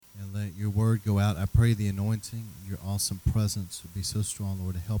and let your word go out. I pray the anointing, your awesome presence would be so strong,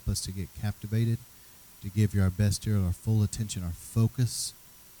 Lord, to help us to get captivated, to give you our best ear, our full attention, our focus.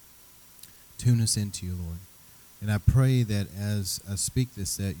 Tune us into you, Lord. And I pray that as I speak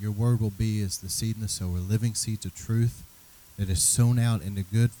this, that your word will be as the seed in the sower, living seeds of truth that is sown out in the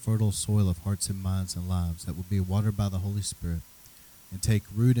good, fertile soil of hearts and minds and lives, that will be watered by the Holy Spirit and take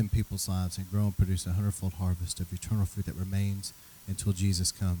root in people's lives and grow and produce a hundredfold harvest of eternal fruit that remains until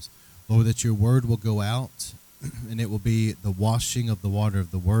Jesus comes. Lord, that your word will go out and it will be the washing of the water of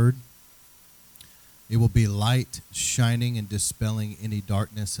the word. It will be light shining and dispelling any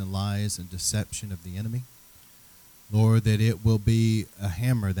darkness and lies and deception of the enemy. Lord, that it will be a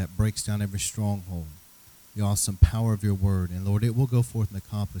hammer that breaks down every stronghold, the awesome power of your word. And Lord, it will go forth and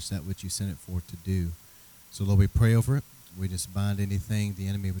accomplish that which you sent it forth to do. So Lord, we pray over it. We just bind anything the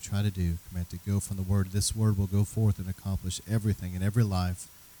enemy would try to do. Command to go from the word. This word will go forth and accomplish everything in every life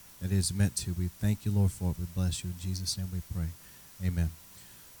that it is meant to. We thank you, Lord, for it. We bless you. In Jesus' name we pray. Amen.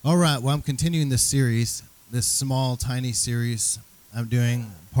 All right, well, I'm continuing this series, this small, tiny series. I'm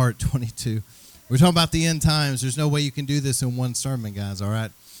doing part 22. We're talking about the end times. There's no way you can do this in one sermon, guys, all right?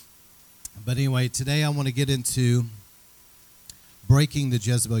 But anyway, today I want to get into breaking the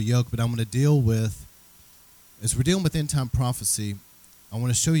Jezebel yoke, but I'm going to deal with, as we're dealing with end-time prophecy, I want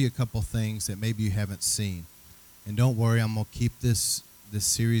to show you a couple things that maybe you haven't seen. And don't worry, I'm going to keep this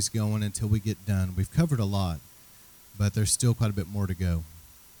series going until we get done. We've covered a lot, but there's still quite a bit more to go.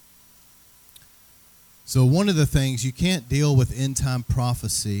 So one of the things, you can't deal with end-time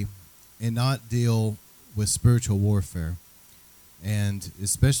prophecy and not deal with spiritual warfare, and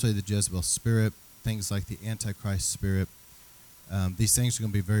especially the Jezebel spirit, things like the Antichrist spirit. These things are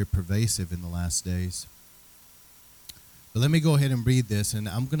going to be very pervasive in the last days. But let me go ahead and read this, and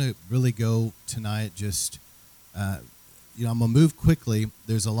I'm going to really go tonight just, I'm going to move quickly.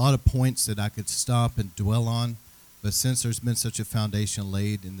 There's a lot of points that I could stop and dwell on, but since there's been such a foundation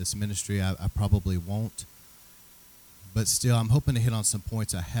laid in this ministry, I probably won't. But still, I'm hoping to hit on some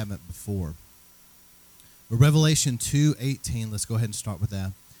points I haven't before. But Revelation 2:18, let's go ahead and start with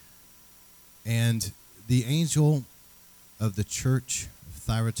that. And the angel of the church of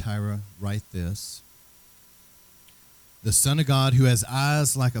Thyatira write this: the Son of God, who has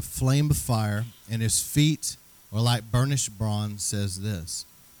eyes like a flame of fire, and his feet are like burnished bronze, says this: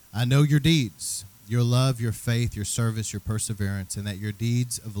 I know your deeds, your love, your faith, your service, your perseverance, and that your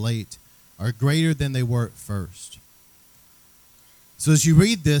deeds of late are greater than they were at first. So as you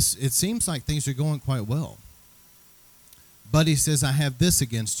read this, it seems like things are going quite well. But he says, I have this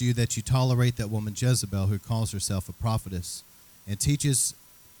against you, that you tolerate that woman Jezebel, who calls herself a prophetess, and teaches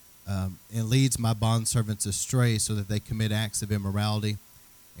and leads my bondservants astray, so that they commit acts of immorality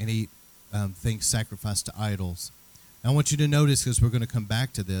and eat things sacrificed to idols. Now, I want you to notice, because we're going to come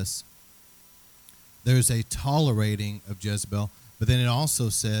back to this, there's a tolerating of Jezebel, but then it also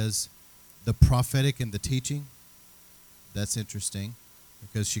says the prophetic and the teaching. That's interesting,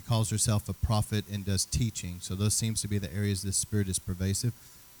 because she calls herself a prophet and does teaching. So those seems to be the areas this spirit is pervasive.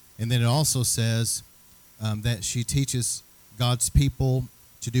 And then it also says that she teaches God's people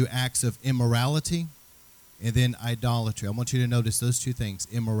to do acts of immorality and then idolatry. I want you to notice those two things,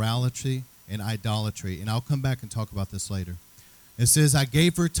 immorality and idolatry. And I'll come back and talk about this later. It says, I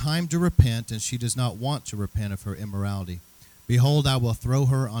gave her time to repent, and she does not want to repent of her immorality. Behold, I will throw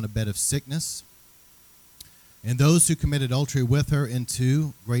her on a bed of sickness, and those who commit adultery with her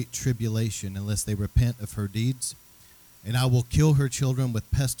into great tribulation, unless they repent of her deeds. And I will kill her children with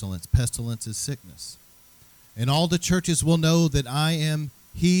pestilence. Pestilence is sickness. And all the churches will know that I am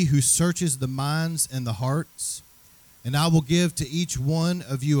he who searches the minds and the hearts. And I will give to each one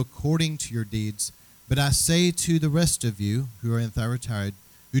of you according to your deeds. But I say to the rest of you who are in Thyatira,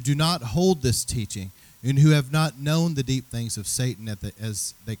 who do not hold this teaching, and who have not known the deep things of Satan,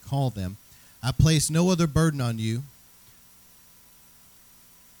 as they call them, I place no other burden on you.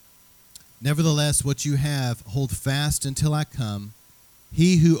 Nevertheless, what you have, hold fast until I come.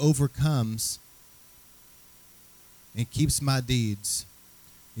 He who overcomes and keeps my deeds,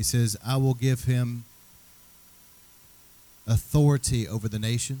 he says, I will give him authority over the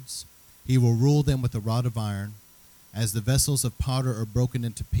nations. He will rule them with a rod of iron, as the vessels of potter are broken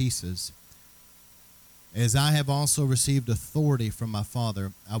into pieces. As I have also received authority from my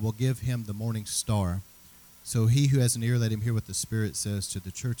Father, I will give him the morning star. So he who has an ear, let him hear what the Spirit says to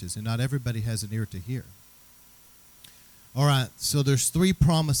the churches. And not everybody has an ear to hear. All right, so there's three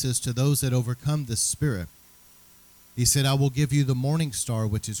promises to those that overcome this spirit. He said, I will give you the morning star,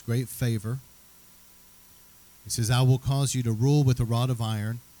 which is great favor. He says, I will cause you to rule with a rod of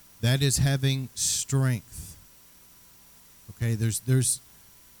iron. That is having strength. Okay, there's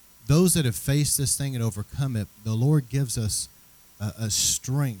those that have faced this thing and overcome it, the Lord gives us a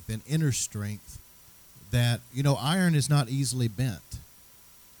strength, an inner strength that, iron is not easily bent.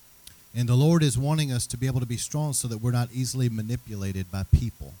 And the Lord is wanting us to be able to be strong so that we're not easily manipulated by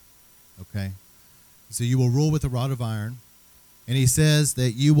people. Okay? So you will rule with a rod of iron. And he says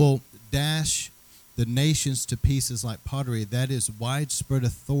that you will dash the nations to pieces like pottery. That is widespread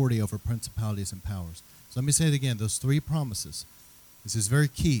authority over principalities and powers. So let me say it again. Those three promises. This is very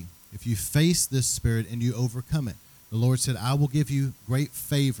key. If you face this spirit and you overcome it, the Lord said, I will give you great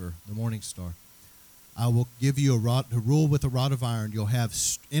favor, the morning star. I will give you a rod to rule with a rod of iron. You'll have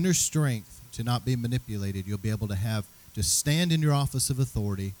inner strength to not be manipulated. You'll be able to stand in your office of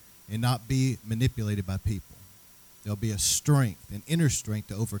authority and not be manipulated by people. There'll be a strength, an inner strength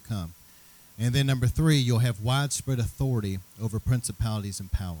to overcome. And then number 3, you'll have widespread authority over principalities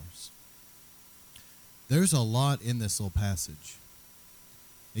and powers. There's a lot in this little passage.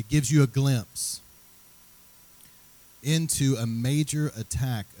 It gives you a glimpse into a major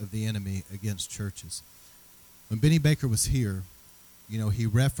attack of the enemy against churches. When Benny Baker was here, he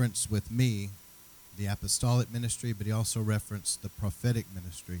referenced with me the apostolic ministry, but he also referenced the prophetic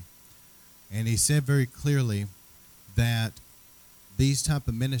ministry. And he said very clearly that these type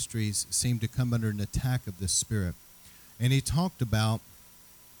of ministries seem to come under an attack of this spirit. And he talked about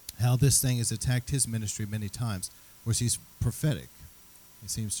how this thing has attacked his ministry many times, whereas he's prophetic. He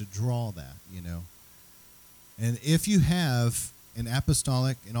seems to draw that, And if you have an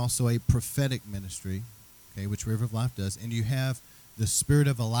apostolic and also a prophetic ministry, okay, which River of Life does, and you have the spirit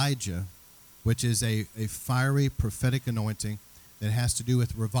of Elijah, which is a fiery prophetic anointing that has to do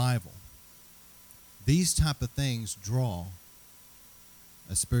with revival, these type of things draw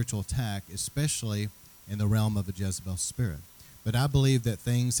a spiritual attack, especially in the realm of a Jezebel spirit. But I believe that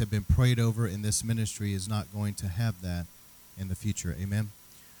things have been prayed over, and this ministry is not going to have that in the future. Amen.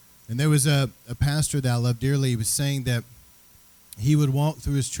 And there was a pastor that I love dearly. He was saying that he would walk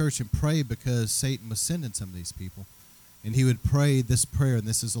through his church and pray because Satan was sending some of these people. And he would pray this prayer, and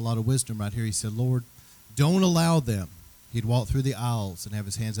this is a lot of wisdom right here. He said, Lord, don't allow them. He'd walk through the aisles and have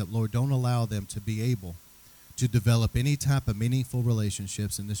his hands up. Lord, don't allow them to be able to develop any type of meaningful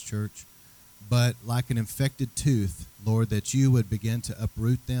relationships in this church. But like an infected tooth, Lord, that you would begin to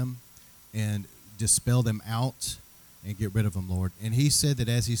uproot them and dispel them out and get rid of them, Lord. And he said that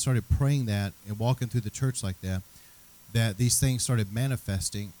as he started praying that and walking through the church like that, that these things started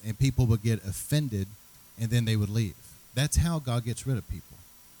manifesting and people would get offended and then they would leave. That's how God gets rid of people,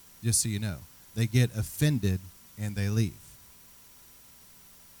 just so you know. They get offended and they leave.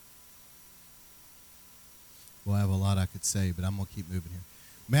 Well, I have a lot I could say, but I'm going to keep moving here.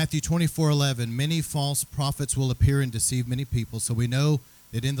 Matthew 24:11, many false prophets will appear and deceive many people. So we know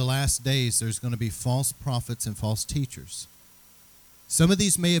that in the last days there's going to be false prophets and false teachers. Some of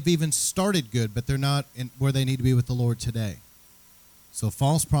these may have even started good, but they're not where they need to be with the Lord today. So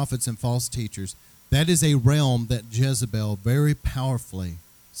false prophets and false teachers, that is a realm that Jezebel very powerfully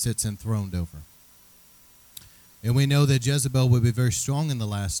sits enthroned over. And we know that Jezebel will be very strong in the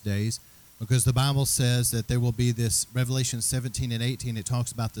last days, because the Bible says that there will be this, Revelation 17 and 18, it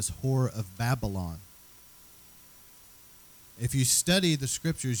talks about this whore of Babylon. If you study the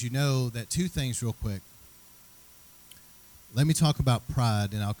scriptures, you know that two things real quick. Let me talk about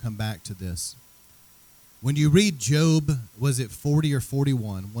pride, and I'll come back to this. When you read Job, was it 40 or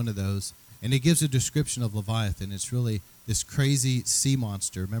 41, one of those, and it gives a description of Leviathan. It's really this crazy sea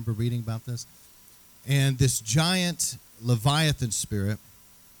monster. Remember reading about this? And this giant Leviathan spirit.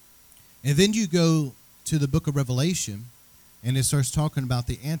 And then you go to the book of Revelation, and it starts talking about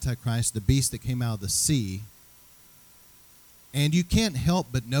the Antichrist, the beast that came out of the sea. And you can't help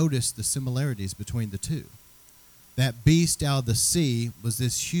but notice the similarities between the two. That beast out of the sea was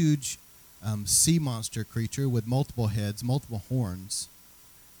this huge sea monster creature with multiple heads, multiple horns.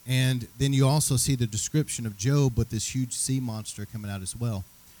 And then you also see the description of Job with this huge sea monster coming out as well.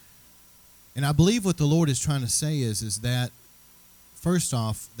 And I believe what the Lord is trying to say is that, first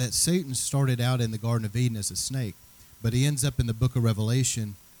off, that Satan started out in the Garden of Eden as a snake, but he ends up in the book of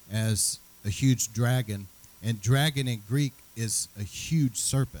Revelation as a huge dragon. And dragon in Greek is a huge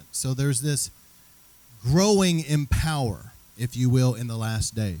serpent. So there's this growing in power, if you will, in the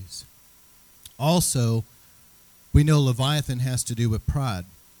last days. Also, we know Leviathan has to do with pride.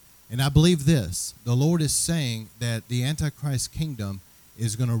 And I believe this. The Lord is saying that the Antichrist kingdom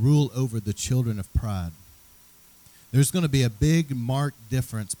is going to rule over the children of pride. There's going to be a big marked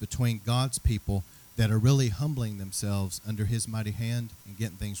difference between God's people that are really humbling themselves under his mighty hand and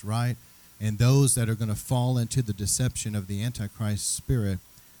getting things right, and those that are going to fall into the deception of the Antichrist spirit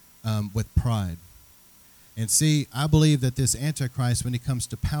with pride. And see, I believe that this Antichrist, when he comes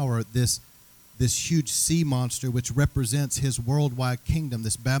to power, this huge sea monster, which represents his worldwide kingdom,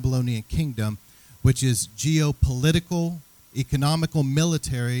 this Babylonian kingdom, which is geopolitical, economical,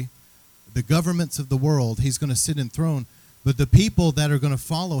 military, the governments of the world, he's going to sit enthroned. But the people that are going to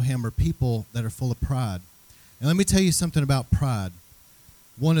follow him are people that are full of pride. And let me tell you something about pride.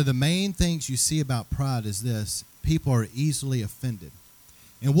 One of the main things you see about pride is this: people are easily offended.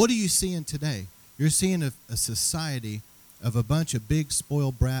 And what are you seeing today? You're seeing a society of a bunch of big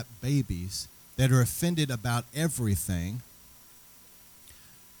spoiled brat babies that are offended about everything.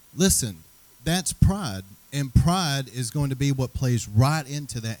 Listen, that's pride, and pride is going to be what plays right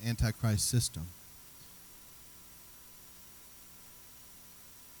into that Antichrist system.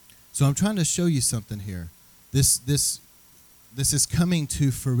 So I'm trying to show you something here. This is coming to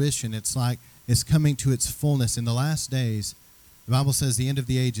fruition. It's like it's coming to its fullness in the last days. The Bible says the end of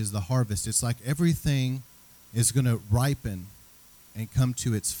the age is the harvest. It's like everything is going to ripen and come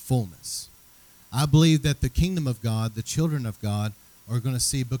to its fullness. I believe that the kingdom of God, the children of God, are going to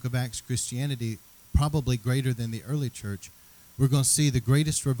see Book of Acts Christianity probably greater than the early church. We're going to see the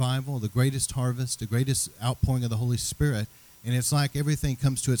greatest revival, the greatest harvest, the greatest outpouring of the Holy Spirit. And it's like everything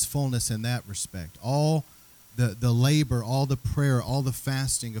comes to its fullness in that respect. All the labor, all the prayer, all the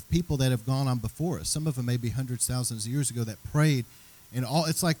fasting of people that have gone on before us. Some of them maybe hundreds, thousands of years ago that prayed. And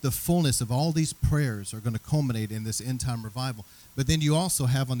it's like the fullness of all these prayers are going to culminate in this end-time revival. But then you also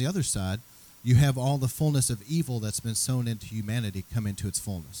have on the other side, you have all the fullness of evil that's been sown into humanity come into its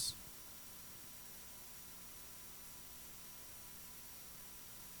fullness.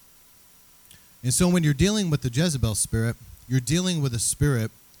 And so when you're dealing with the Jezebel spirit, you're dealing with a spirit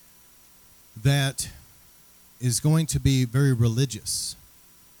that is going to be very religious.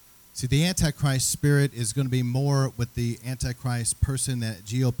 See, the Antichrist spirit is going to be more with the Antichrist person, that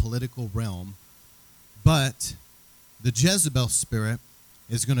geopolitical realm. But the Jezebel spirit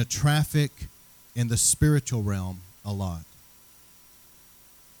is going to traffic in the spiritual realm a lot.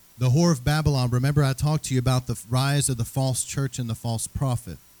 The whore of Babylon, remember I talked to you about the rise of the false church and the false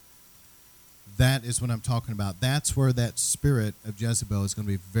prophet. That is what I'm talking about. That's where that spirit of Jezebel is going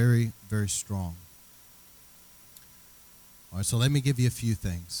to be very, very strong. All right, so let me give you a few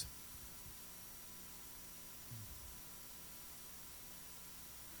things.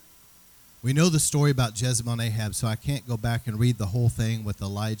 We know the story about Jezebel and Ahab, so I can't go back and read the whole thing with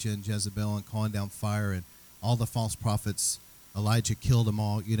Elijah and Jezebel and calling down fire and all the false prophets. Elijah killed them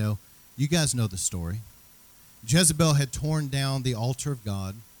all. You know, you guys know the story. Jezebel had torn down the altar of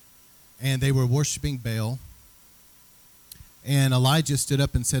God, and they were worshiping Baal. And Elijah stood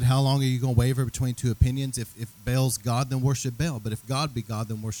up and said, how long are you going to waver between two opinions? If Baal's God, then worship Baal. But if God be God,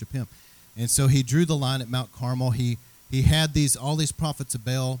 then worship him. And so he drew the line at Mount Carmel. He had all these prophets of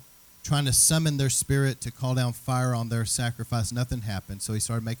Baal trying to summon their spirit to call down fire on their sacrifice. Nothing happened, so he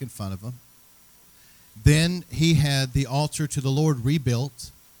started making fun of them. Then he had the altar to the Lord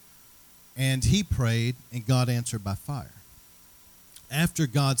rebuilt, and he prayed, and God answered by fire. After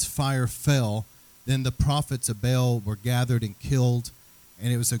God's fire fell, then the prophets of Baal were gathered and killed,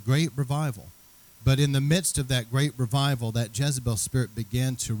 and it was a great revival. But in the midst of that great revival, that Jezebel spirit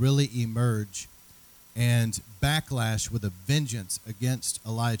began to really emerge and backlash with a vengeance against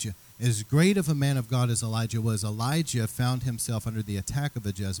Elijah. As great of a man of God as Elijah was, Elijah found himself under the attack of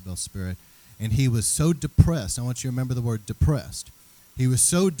a Jezebel spirit, and he was so depressed. I want you to remember the word depressed. He was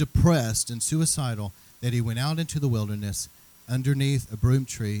so depressed and suicidal that he went out into the wilderness underneath a broom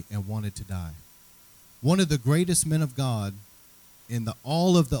tree and wanted to die. One of the greatest men of God in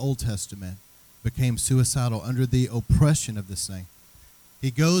all of the Old Testament became suicidal under the oppression of this thing.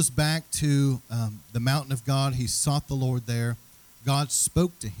 He goes back to the mountain of God. He sought the Lord there. God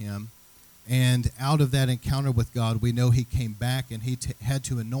spoke to him, and out of that encounter with God, we know he came back and he had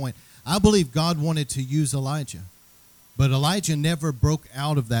to anoint. I believe God wanted to use Elijah, but Elijah never broke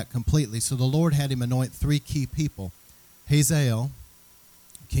out of that completely, so the Lord had him anoint three key people: Hazael,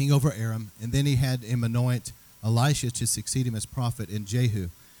 king over Aram, and then he had him anoint Elisha to succeed him as prophet, and Jehu.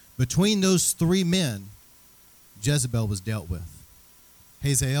 Between those three men, Jezebel was dealt with.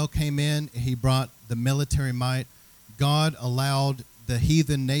 Hazael came in, he brought the military might. God allowed the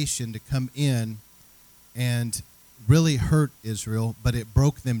heathen nation to come in and really hurt Israel, but it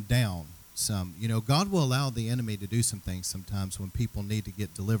broke them down some. You know, God will allow the enemy to do some things sometimes when people need to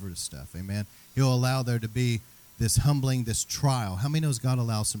get delivered of stuff. Amen. He'll allow there to be this humbling, this trial. How many knows God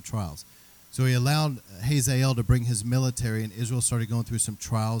allows some trials? So he allowed Hazael to bring his military, and Israel started going through some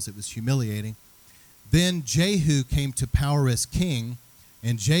trials. It was humiliating. Then Jehu came to power as king,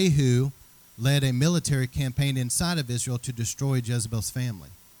 and Jehu led a military campaign inside of Israel to destroy Jezebel's family.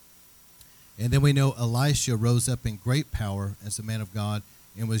 And then we know Elisha rose up in great power as a man of God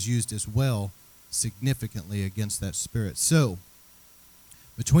and was used as well significantly against that spirit. So,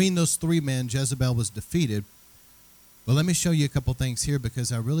 between those three men, Jezebel was defeated. But let me show you a couple things here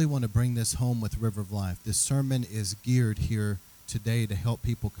because I really want to bring this home with River of Life. This sermon is geared here today to help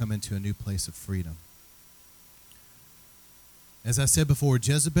people come into a new place of freedom. As I said before,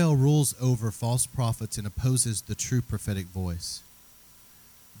 Jezebel rules over false prophets and opposes the true prophetic voice.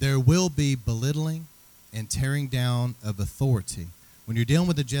 There will be belittling and tearing down of authority. When you're dealing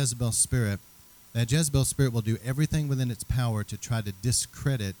with the Jezebel spirit, that Jezebel spirit will do everything within its power to try to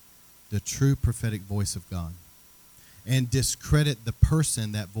discredit the true prophetic voice of God and discredit the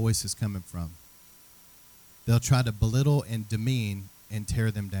person that voice is coming from. They'll try to belittle and demean and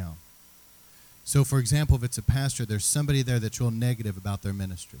tear them down. So, for example, if it's a pastor, there's somebody there that's real negative about their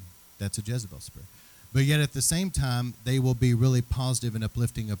ministry. That's a Jezebel spirit. But yet at the same time, they will be really positive and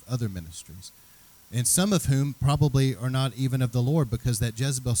uplifting of other ministries. And some of whom probably are not even of the Lord because that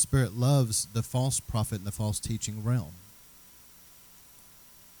Jezebel spirit loves the false prophet and the false teaching realm.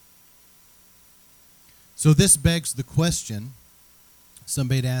 So this begs the question,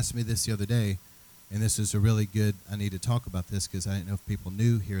 somebody asked me this the other day, and this is a really good, I need to talk about this because I didn't know if people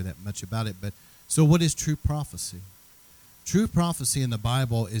knew here that much about it. But so what is true prophecy? True prophecy in the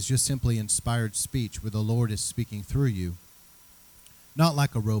Bible is just simply inspired speech where the Lord is speaking through you. Not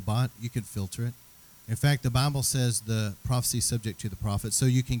like a robot. You can filter it. In fact, the Bible says the prophecy is subject to the prophet. So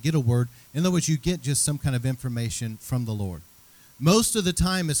you can get a word. In other words, you get just some kind of information from the Lord. Most of the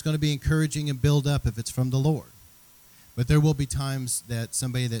time, it's going to be encouraging and build up if it's from the Lord. But there will be times that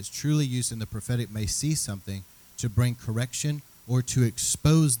somebody that's truly used in the prophetic may see something to bring correction or to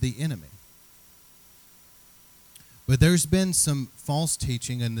expose the enemy. But there's been some false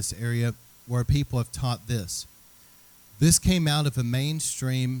teaching in this area where people have taught this. This came out of a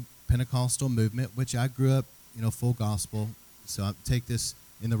mainstream Pentecostal movement, which I grew up, full gospel, so I take this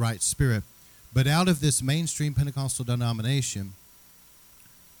in the right spirit. But out of this mainstream Pentecostal denomination,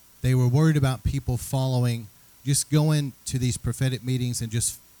 they were worried about people following, just going to these prophetic meetings and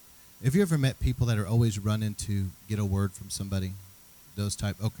just, have you ever met people that are always running to get a word from somebody? Those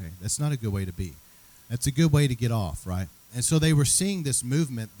type, okay, that's not a good way to be. That's a good way to get off, right? And so they were seeing this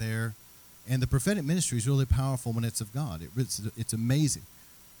movement there, and the prophetic ministry is really powerful when it's of God. It's amazing.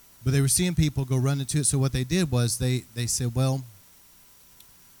 But they were seeing people go run into it, so what they did was they said, well,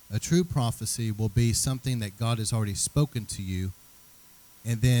 a true prophecy will be something that God has already spoken to you,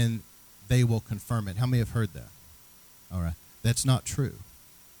 and then they will confirm it. How many have heard that? All right. That's not true.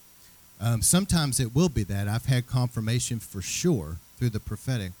 Sometimes it will be that. I've had confirmation for sure through the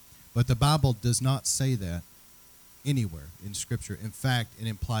prophetic, but the Bible does not say that anywhere in Scripture. In fact, it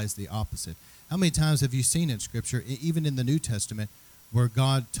implies the opposite. How many times have you seen in Scripture, even in the New Testament, where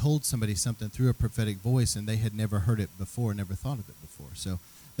God told somebody something through a prophetic voice and they had never heard it before, never thought of it before? So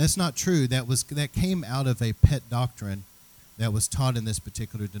that's not true. That came out of a pet doctrine that was taught in this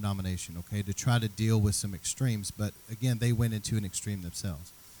particular denomination, okay, to try to deal with some extremes. But again, they went into an extreme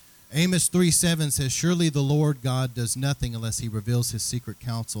themselves. Amos 3:7 says, surely the Lord God does nothing unless he reveals his secret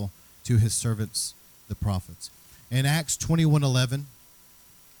counsel to his servants, the prophets. In Acts 21:11,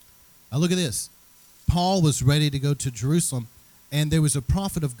 now look at this. Paul was ready to go to Jerusalem, and there was a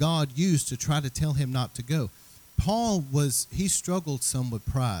prophet of God used to try to tell him not to go. Paul he struggled some with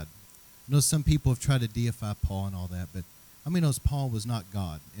pride. I know some people have tried to deify Paul and all that, but how many knows Paul was not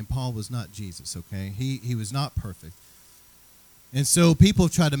God, and Paul was not Jesus, okay? He was not perfect. And so people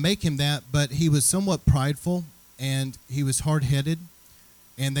have tried to make him that, but he was somewhat prideful, and he was hard-headed.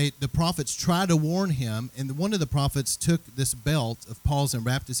 And the prophets tried to warn him, and one of the prophets took this belt of Paul's and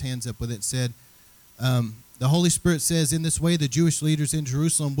wrapped his hands up with it and said, the Holy Spirit says, in this way the Jewish leaders in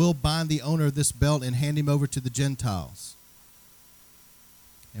Jerusalem will bind the owner of this belt and hand him over to the Gentiles.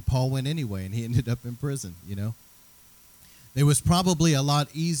 And Paul went anyway, and he ended up in prison, There was probably a lot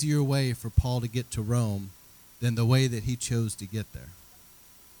easier way for Paul to get to Rome than the way that he chose to get there.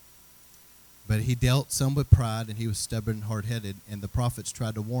 But he dealt some with pride, and he was stubborn and hard-headed, and the prophets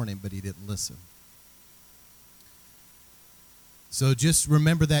tried to warn him, but he didn't listen. So just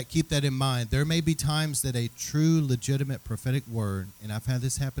remember that, keep that in mind. There may be times that a true, legitimate prophetic word, and I've had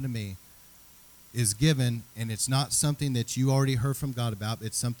this happen to me, is given, and it's not something that you already heard from God about,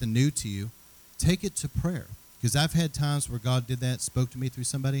 it's something new to you. Take it to prayer. Because I've had times where God did that, spoke to me through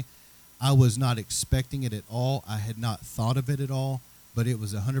somebody. I was not expecting it at all. I had not thought of it at all. But it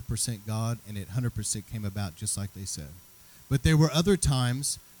was 100% God, and it 100% came about just like they said. But there were other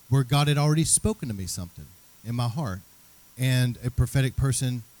times where God had already spoken to me something in my heart, and a prophetic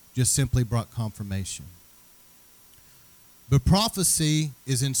person just simply brought confirmation. But prophecy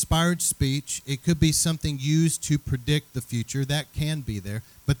is inspired speech. It could be something used to predict the future. That can be there.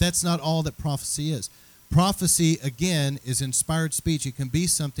 But that's not all that prophecy is. Prophecy, again, is inspired speech. It can be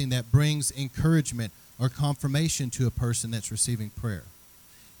something that brings encouragement or confirmation to a person that's receiving prayer.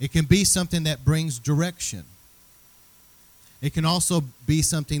 It can be something that brings direction. It can also be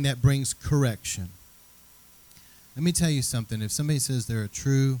something that brings correction. Let me tell you something. If somebody says they're a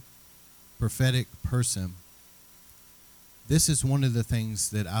true prophetic person, this is one of the things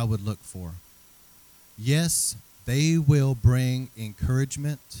that I would look for. Yes, they will bring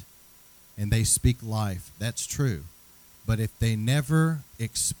encouragement and they speak life. That's true. But if they never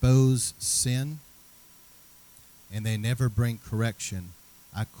expose sin and they never bring correction,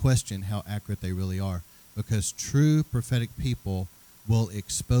 I question how accurate they really are. Because true prophetic people will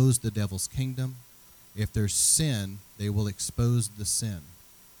expose the devil's kingdom. If there's sin, they will expose the sin.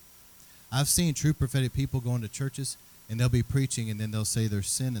 I've seen true prophetic people go into churches and they'll be preaching and then they'll say there's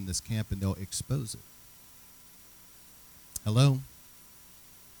sin in this camp and they'll expose it. Hello?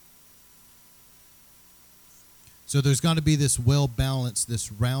 So there's got to be this well-balanced,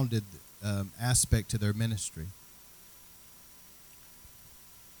 this rounded aspect to their ministry.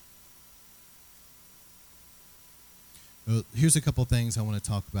 Well, here's a couple things I want to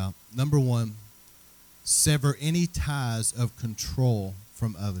talk about. Number one, sever any ties of control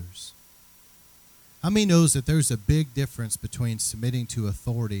from others. How many knows that there's a big difference between submitting to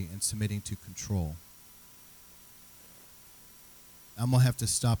authority and submitting to control? I'm going to have to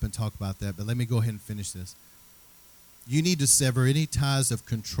stop and talk about that, but let me go ahead and finish this. You need to sever any ties of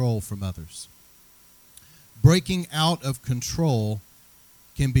control from others. Breaking out of control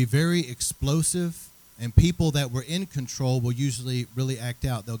can be very explosive, and people that were in control will usually really act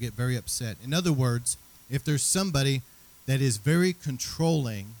out. They'll get very upset. In other words, if there's somebody that is very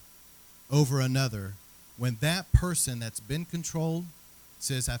controlling over another, when that person that's been controlled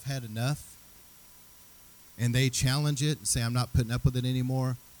says, I've had enough, and they challenge it and say, I'm not putting up with it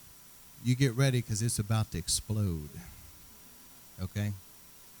anymore, you get ready because it's about to explode. Okay?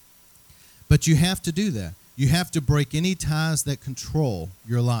 But you have to do that. You have to break any ties that control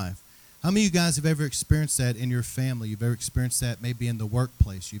your life. How many of you guys have ever experienced that in your family? You've ever experienced that maybe in the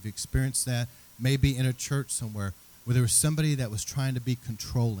workplace. You've experienced that maybe in a church somewhere where there was somebody that was trying to be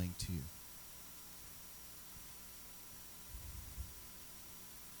controlling to you.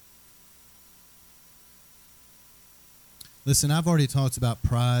 Listen, I've already talked about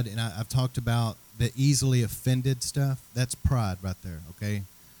pride, and I've talked about the easily offended stuff. That's pride right there, okay?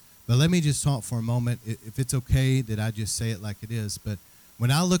 But let me just talk for a moment, if it's okay that I just say it like it is. But when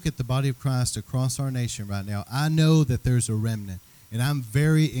I look at the body of Christ across our nation right now, I know that there's a remnant, and I'm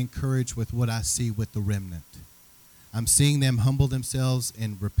very encouraged with what I see with the remnant. I'm seeing them humble themselves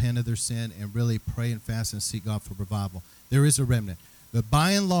and repent of their sin and really pray and fast and seek God for revival. There is a remnant. But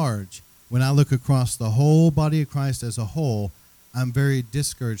by and large, when I look across the whole body of Christ as a whole, I'm very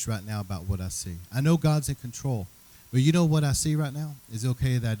discouraged right now about what I see. I know God's in control. But you know what I see right now? Is it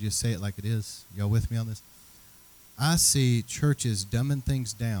okay that I just say it like it is? Y'all with me on this? I see churches dumbing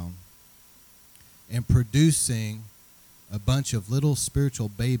things down and producing a bunch of little spiritual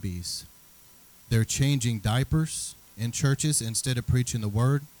babies. They're changing diapers in churches instead of preaching the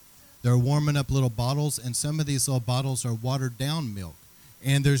word. They're warming up little bottles, and some of these little bottles are watered down milk.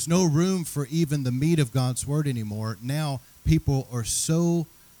 And there's no room for even the meat of God's word anymore. Now people are so,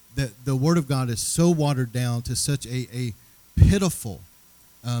 the word of God is so watered down to such a pitiful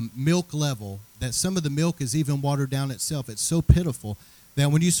milk level that some of the milk is even watered down itself. It's so pitiful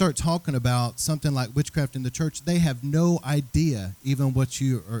that when you start talking about something like witchcraft in the church, they have no idea even what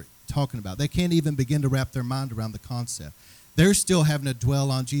you are talking about. They can't even begin to wrap their mind around the concept. They're still having to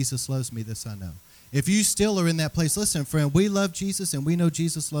dwell on Jesus loves me, this I know. If you still are in that place, listen, friend, we love Jesus and we know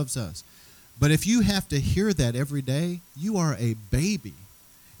Jesus loves us. But if you have to hear that every day, you are a baby.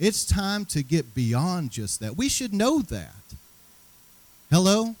 It's time to get beyond just that. We should know that.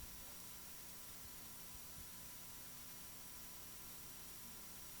 Hello?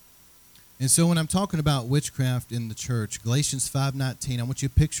 And so when I'm talking about witchcraft in the church, Galatians 5:19, I want you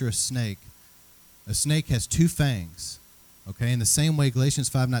to picture a snake. A snake has two fangs. Okay, in the same way, Galatians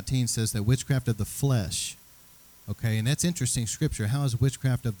 5:19 says that witchcraft of the flesh. Okay, and that's interesting scripture. How is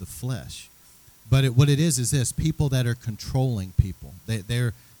witchcraft of the flesh? But what it is this: people that are controlling people.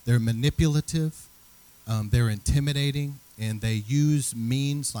 They're manipulative, they're intimidating, and they use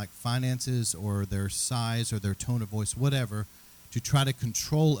means like finances or their size or their tone of voice, whatever, to try to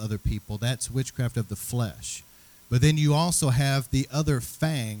control other people. That's witchcraft of the flesh. But then you also have the other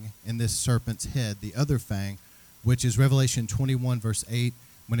fang in this serpent's head, the other fang, which is Revelation 21, verse 8,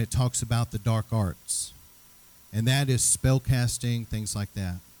 when it talks about the dark arts. and that is spellcasting, things like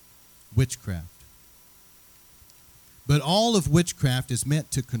that, witchcraft. But all of witchcraft is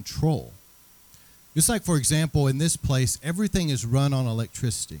meant to control. Just like, for example, in this place, everything is run on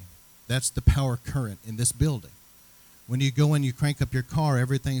electricity. That's the power current in this building. When you go and you crank up your car,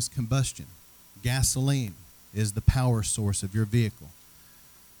 everything's combustion. Gasoline is the power source of your vehicle.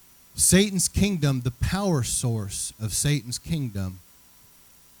 Satan's kingdom, the power source of Satan's kingdom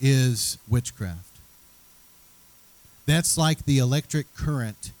is witchcraft. That's like the electric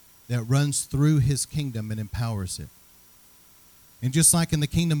current that runs through his kingdom and empowers it. And just like in the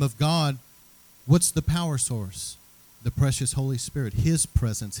kingdom of God, what's the power source? The precious Holy Spirit. His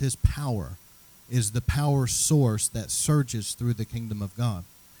presence, his power is the power source that surges through the kingdom of God.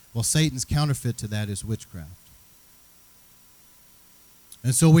 Well, Satan's counterfeit to that is witchcraft.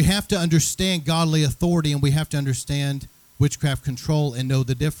 And so we have to understand godly authority, and we have to understand witchcraft control and know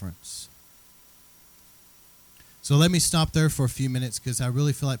the difference. So let me stop there for a few minutes because I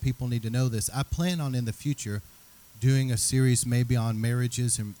really feel like people need to know this. I plan on in the future doing a series maybe on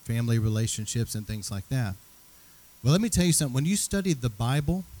marriages and family relationships and things like that. Well, let me tell you something. When you study the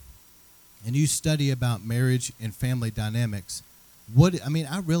Bible and you study about marriage and family dynamics,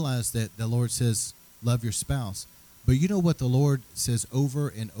 I realize that the Lord says, love your spouse. But you know what the Lord says over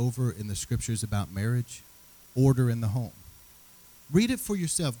and over in the scriptures about marriage? Order in the home. Read it for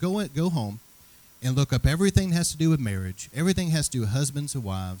yourself. Go home and look up everything that has to do with marriage. Everything has to do with husbands and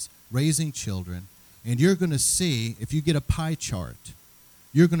wives, raising children. And you're going to see, if you get a pie chart,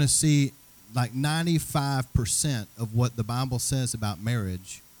 you're going to see like 95% of what the Bible says about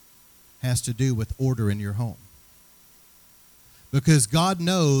marriage has to do with order in your home. Because God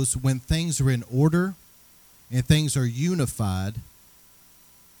knows when things are in order and things are unified,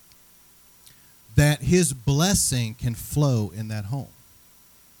 that his blessing can flow in that home.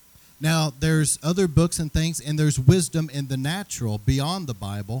 Now, there's other books and things, and there's wisdom in the natural beyond the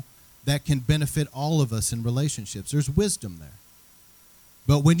Bible that can benefit all of us in relationships. There's wisdom there.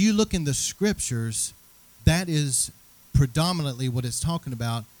 But when you look in the scriptures, that is predominantly what it's talking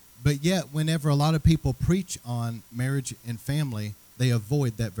about. But yet, whenever a lot of people preach on marriage and family, they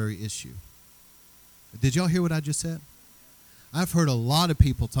avoid that very issue. Did y'all hear what I just said? I've heard a lot of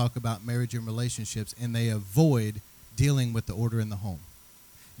people talk about marriage and relationships, and they avoid dealing with the order in the home.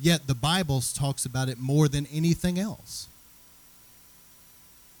 Yet the Bible talks about it more than anything else.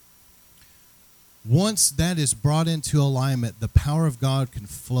 Once that is brought into alignment, the power of God can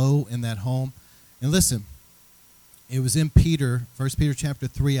flow in that home. And listen, it was in 1 Peter chapter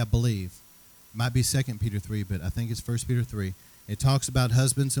 3, I believe. It might be 2 Peter 3, but I think it's 1 Peter 3. It talks about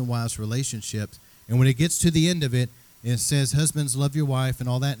husbands and wives' relationships. And when it gets to the end of it, it says, husbands, love your wife and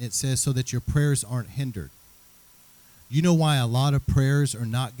all that. And it says, so that your prayers aren't hindered. You know why a lot of prayers are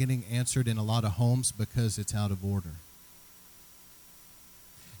not getting answered in a lot of homes? Because it's out of order.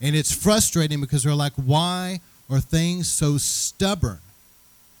 And it's frustrating because they're like, why are things so stubborn?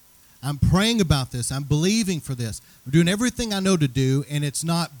 I'm praying about this. I'm believing for this. I'm doing everything I know to do, and it's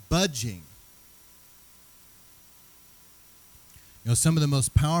not budging. You know, some of the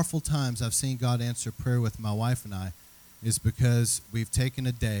most powerful times I've seen God answer prayer with my wife and I is because we've taken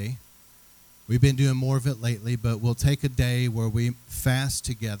a day. We've been doing more of it lately, but we'll take a day where we fast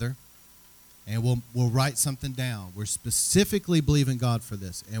together. And we'll write something down. We're specifically believing God for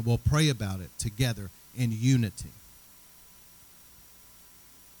this, and we'll pray about it together in unity.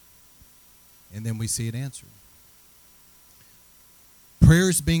 And then we see it answered.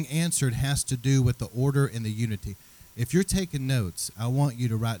 Prayers being answered has to do with the order and the unity. If you're taking notes, I want you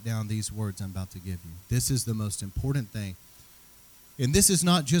to write down these words I'm about to give you. This is the most important thing. And this is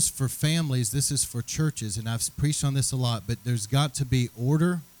not just for families. This is for churches, and I've preached on this a lot, but there's got to be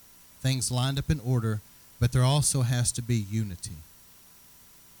order, things lined up in order, but there also has to be unity.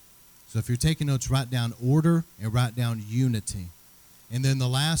 So if you're taking notes, write down order and write down unity. And then the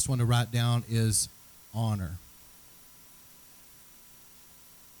last one to write down is honor.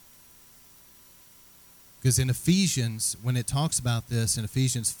 Because in Ephesians, when it talks about this, in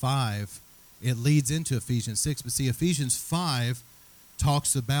Ephesians 5, it leads into Ephesians 6. But see, Ephesians 5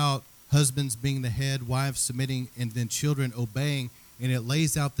 talks about husbands being the head, wives submitting, and then children obeying. And it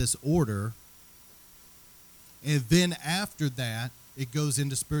lays out this order. And then after that, it goes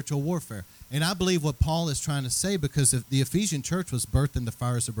into spiritual warfare. And I believe what Paul is trying to say, because the Ephesian church was birthed in the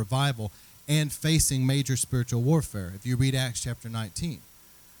fires of revival and facing major spiritual warfare, if you read Acts chapter 19.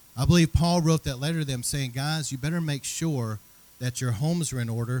 I believe Paul wrote that letter to them saying, guys, you better make sure that your homes are in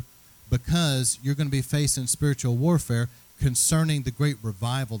order, because you're going to be facing spiritual warfare concerning the great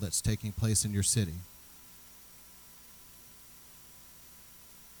revival that's taking place in your city.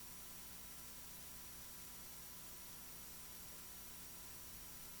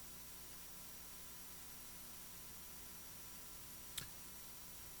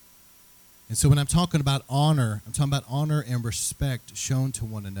 And so when I'm talking about honor, I'm talking about honor and respect shown to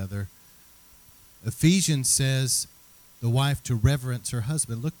one another. Ephesians says the wife to reverence her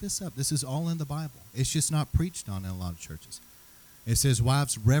husband. Look this up. This is all in the Bible. It's just not preached on in a lot of churches. It says,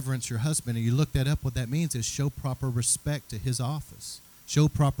 wives, reverence your husband. And you look that up, what that means is show proper respect to his office. Show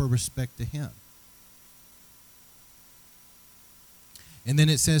proper respect to him. And then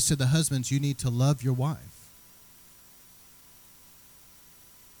it says to the husbands, you need to love your wife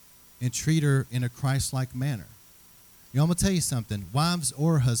and treat her in a Christ-like manner. You know, I'm going to tell you something. Wives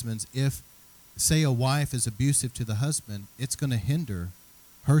or husbands, if, say, a wife is abusive to the husband, it's going to hinder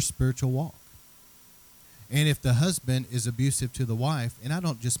her spiritual walk. And if the husband is abusive to the wife, and I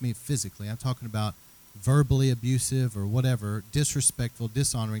don't just mean physically, I'm talking about verbally abusive or whatever, disrespectful,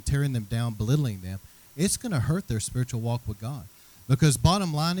 dishonoring, tearing them down, belittling them, it's going to hurt their spiritual walk with God. Because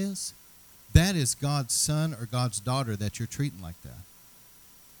bottom line is, that is God's son or God's daughter that you're treating like that.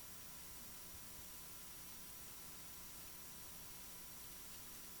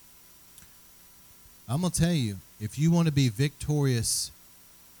 I'm going to tell you, if you want to be victorious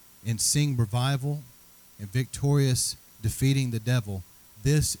in seeing revival and victorious defeating the devil,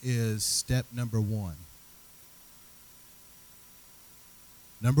 this is step number one.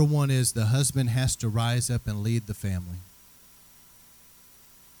 Number one is the husband has to rise up and lead the family.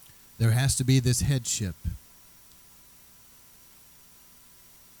 There has to be this headship.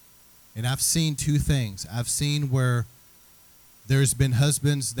 And I've seen two things. I've seen where there's been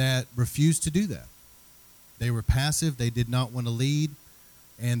husbands that refused to do that. They were passive. They did not want to lead.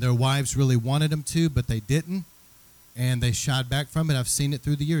 And their wives really wanted them to, but they didn't. And they shied back from it. I've seen it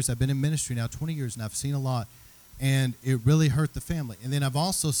through the years. I've been in ministry now 20 years, and I've seen a lot. And it really hurt the family. And then I've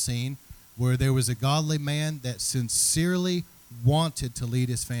also seen where there was a godly man that sincerely wanted to lead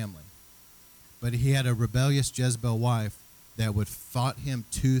his family. But he had a rebellious Jezebel wife that would fought him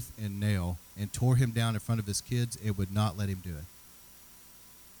tooth and nail and tore him down in front of his kids. It would not let him do it.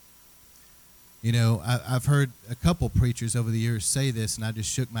 You know, I've heard a couple preachers over the years say this, and I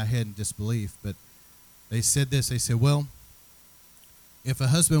just shook my head in disbelief. But they said this. They said, well, if a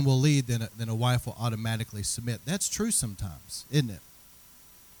husband will lead, then a wife will automatically submit. That's true sometimes, isn't it?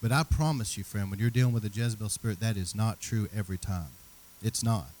 But I promise you, friend, when you're dealing with a Jezebel spirit, that is not true every time. It's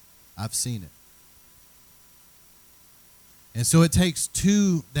not. I've seen it. And so it takes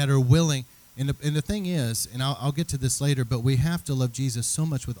two that are willing. And the thing is, and I'll get to this later, but we have to love Jesus so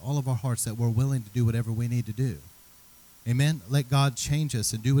much with all of our hearts that we're willing to do whatever we need to do. Amen? Let God change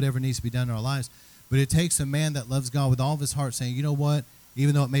us and do whatever needs to be done in our lives. But it takes a man that loves God with all of his heart saying, you know what?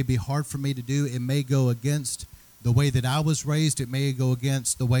 Even though it may be hard for me to do, it may go against the way that I was raised. It may go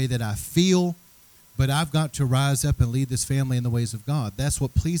against the way that I feel. But I've got to rise up and lead this family in the ways of God. That's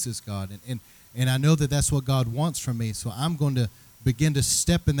what pleases God. And I know that that's what God wants from me. So I'm going to begin to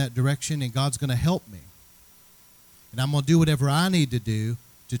step in that direction, and God's going to help me. And I'm going to do whatever I need to do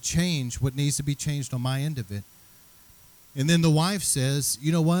to change what needs to be changed on my end of it. And then the wife says,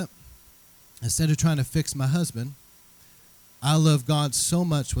 you know what? Instead of trying to fix my husband, I love God so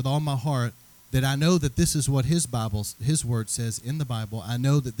much with all my heart that I know that this is what his word says in the Bible. I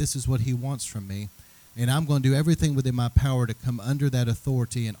know that this is what he wants from me. And I'm going to do everything within my power to come under that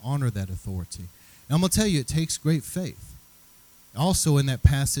authority and honor that authority. And I'm going to tell you, it takes great faith. Also in that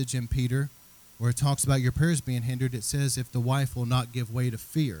passage in Peter, where it talks about your prayers being hindered, it says, if the wife will not give way to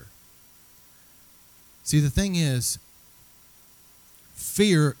fear. See, the thing is,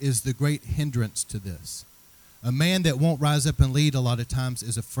 fear is the great hindrance to this. A man that won't rise up and lead a lot of times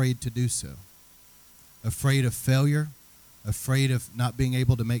is afraid to do so. Afraid of failure, afraid of not being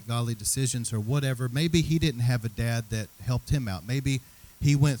able to make godly decisions or whatever. Maybe he didn't have a dad that helped him out. Maybe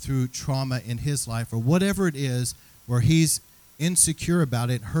he went through trauma in his life or whatever it is where he's insecure about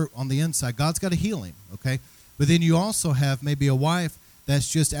it, hurt on the inside. God's got to heal him, okay? But then you also have maybe a wife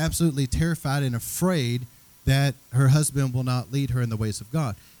that's just absolutely terrified and afraid that her husband will not lead her in the ways of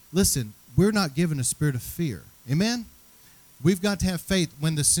God. Listen, we're not given a spirit of fear. Amen? We've got to have faith.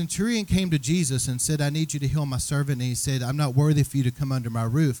 When the centurion came to Jesus and said, I need you to heal my servant, and he said, I'm not worthy for you to come under my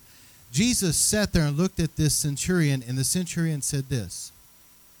roof, Jesus sat there and looked at this centurion, and the centurion said this.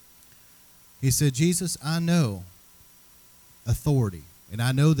 He said, Jesus, I know authority, and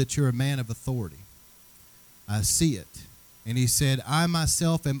I know that you're a man of authority. I see it. And he said, I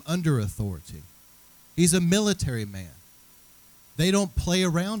myself am under authority. He's a military man. They don't play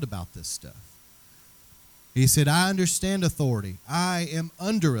around about this stuff. He said, I understand authority. I am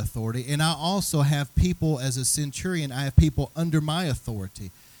under authority, and I also have people as a centurion. I have people under my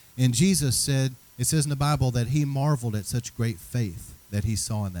authority. And Jesus said, it says in the Bible that he marveled at such great faith that he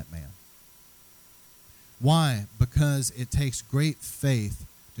saw in that man. Why? Because it takes great faith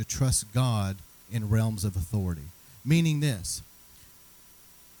to trust God in realms of authority. Meaning this,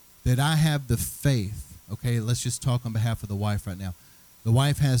 that I have the faith. Okay, let's just talk on behalf of the wife right now. The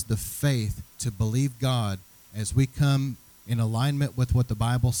wife has the faith to believe God as we come in alignment with what the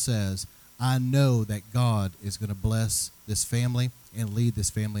Bible says. I know that God is going to bless this family and lead this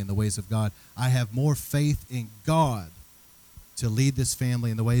family in the ways of God. I have more faith in God to lead this family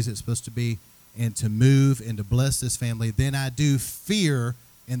in the ways it's supposed to be and to move and to bless this family than I do fear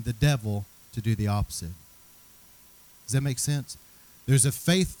in the devil to do the opposite. Does that make sense? There's a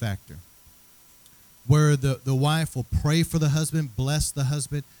faith factor where the wife will pray for the husband, bless the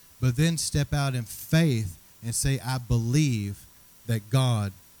husband, but then step out in faith and say, I believe that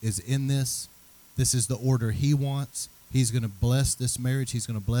God is in this. This is the order he wants. He's going to bless this marriage. He's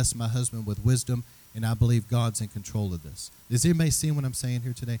going to bless my husband with wisdom, and I believe God's in control of this. Does anybody see what I'm saying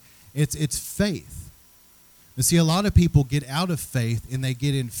here today? It's faith. But see, a lot of people get out of faith and they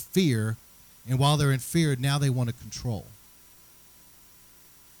get in fear, and while they're in fear, now they want to control.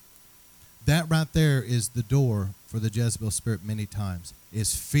 That right there is the door for the Jezebel spirit many times,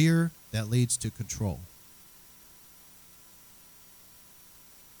 is fear that leads to control.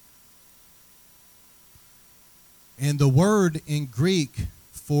 And the word in Greek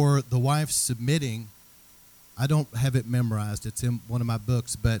for the wife submitting, I don't have it memorized. It's in one of my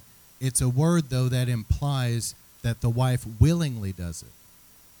books, but it's a word, though, that implies that the wife willingly does it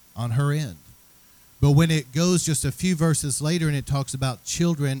on her end. But when it goes just a few verses later and it talks about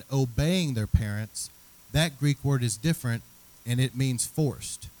children obeying their parents, that Greek word is different, and it means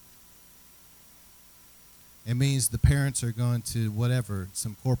forced. It means the parents are going to whatever,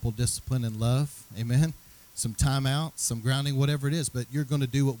 some corporal discipline and love, amen, some time out, some grounding, whatever it is, but you're going to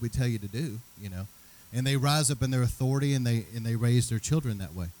do what we tell you to do, you know. And they rise up in their authority, and they raise their children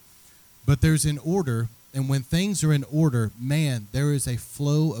that way. But there's an order, and when things are in order, man, there is a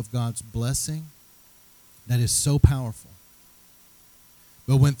flow of God's blessing that is so powerful.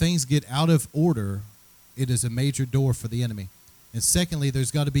 But when things get out of order, it is a major door for the enemy. And secondly,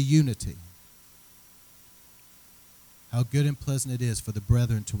 there's got to be unity. How good and pleasant it is for the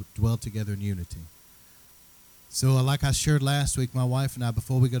brethren to dwell together in unity. So like I shared last week, my wife and I,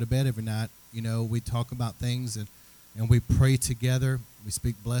 before we go to bed every night, you know, we talk about things and we pray together. We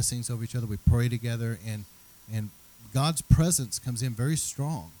speak blessings over each other. We pray together, and God's presence comes in very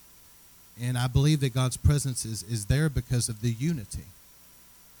strong. And I believe that God's presence is there because of the unity.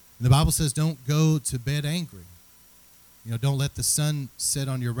 And the Bible says don't go to bed angry. You know, don't let the sun set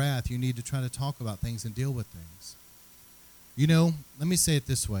on your wrath. You need to try to talk about things and deal with things. You know, let me say it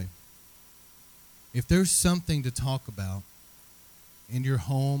this way. If there's something to talk about in your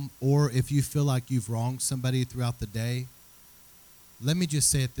home, or if you feel like you've wronged somebody throughout the day, let me just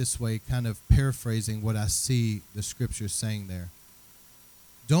say it this way, kind of paraphrasing what I see the scriptures saying there.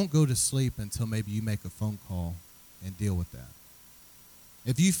 Don't go to sleep until maybe you make a phone call and deal with that.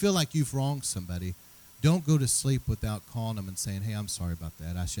 If you feel like you've wronged somebody, don't go to sleep without calling them and saying, hey, I'm sorry about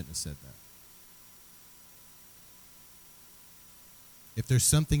that. I shouldn't have said that. If there's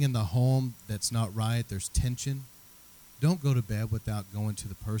something in the home that's not right, there's tension, don't go to bed without going to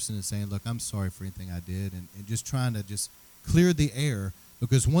the person and saying, look, I'm sorry for anything I did, and just trying to just clear the air,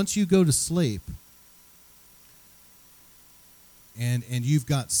 because once you go to sleep and you've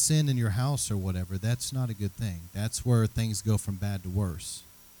got sin in your house or whatever, that's not a good thing. That's where things go from bad to worse.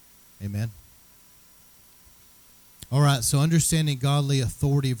 Amen? All right, so understanding godly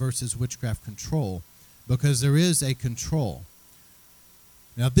authority versus witchcraft control, because there is a control.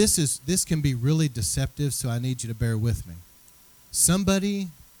 Now, this can be really deceptive, so I need you to bear with me. Somebody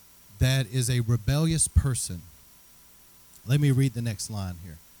that is a rebellious person. Let me read the next line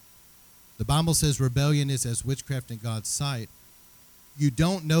here. The Bible says rebellion is as witchcraft in God's sight. You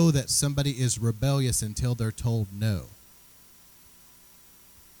don't know that somebody is rebellious until they're told no.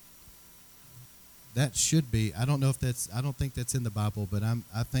 That should be. I don't think that's in the Bible, but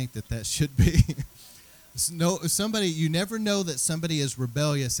I think that should be. No, you never know that somebody is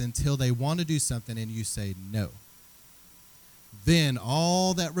rebellious until they want to do something and you say no. Then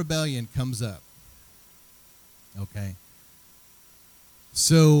all that rebellion comes up. Okay?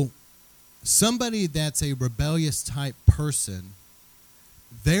 So somebody that's a rebellious type person,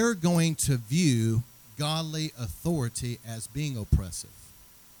 they're going to view godly authority as being oppressive.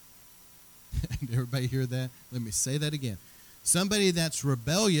 Did everybody hear that? Let me say that again. Somebody that's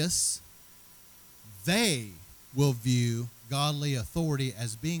rebellious, they will view godly authority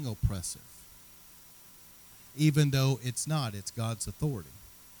as being oppressive, even though it's not. It's God's authority.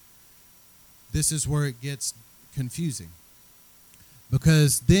 This is where it gets confusing,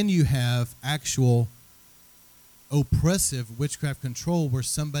 because then you have actual oppressive witchcraft control where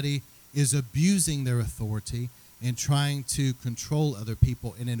somebody is abusing their authority and trying to control other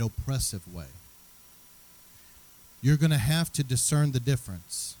people in an oppressive way. You're going to have to discern the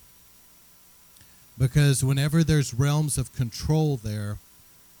difference. Because whenever there's realms of control there,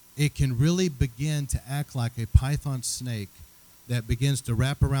 it can really begin to act like a python snake that begins to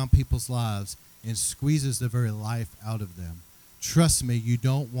wrap around people's lives and squeezes the very life out of them. Trust me, you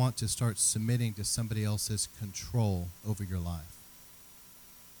don't want to start submitting to somebody else's control over your life.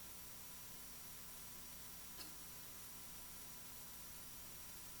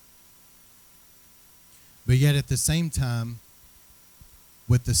 But yet at the same time,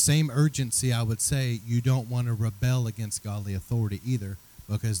 with the same urgency, I would say you don't want to rebel against godly authority either,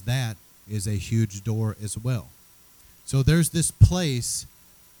 because that is a huge door as well. So there's this place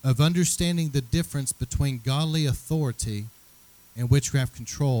of understanding the difference between godly authority and witchcraft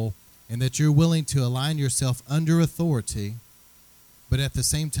control, and that you're willing to align yourself under authority, but at the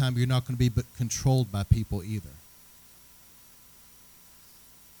same time, you're not going to be controlled by people either.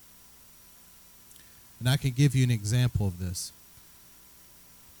 And I can give you an example of this.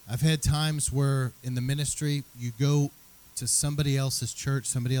 I've had times where in the ministry, you go to somebody else's church,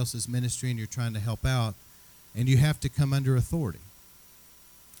 somebody else's ministry, and you're trying to help out, and you have to come under authority.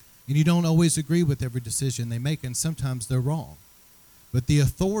 And you don't always agree with every decision they make, and sometimes they're wrong. But the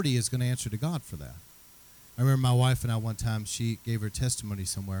authority is going to answer to God for that. I remember my wife and I one time, she gave her testimony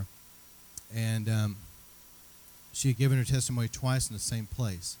somewhere, and she had given her testimony twice in the same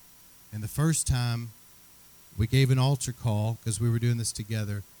place. And the first time, we gave an altar call because we were doing this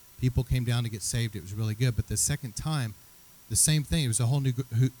together. People came down to get saved. It was really good. But the second time, the same thing. It was a whole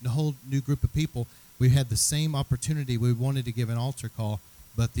new group of people. We had the same opportunity. We wanted to give an altar call,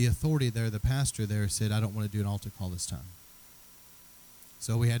 but the authority there, the pastor there, said, I don't want to do an altar call this time.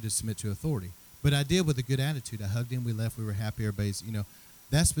 So we had to submit to authority. But I did with a good attitude. I hugged him. We left. We were happy. Everybody's,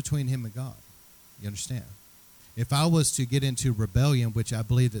 that's between him and God. You understand? If I was to get into rebellion, which I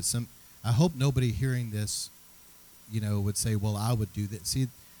believe that I hope nobody hearing this, would say, well, I would do this. See,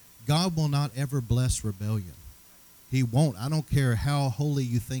 God will not ever bless rebellion. He won't. I don't care how holy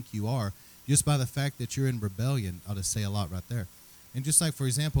you think you are. Just by the fact that you're in rebellion, ought to say a lot right there. And just like, for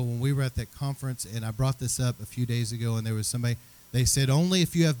example, when we were at that conference, and I brought this up a few days ago, and there was somebody, they said, only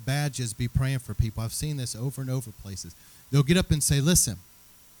if you have badges, be praying for people. I've seen this over and over places. They'll get up and say, listen,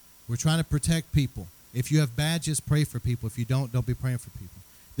 we're trying to protect people. If you have badges, pray for people. If you don't be praying for people.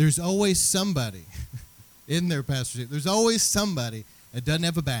 There's always somebody, isn't there, Pastor? There's always somebody that doesn't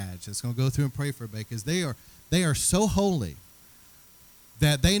have a badge that's going to go through and pray for everybody, because they are so holy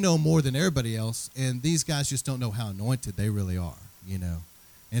that they know more than everybody else, and these guys just don't know how anointed they really are,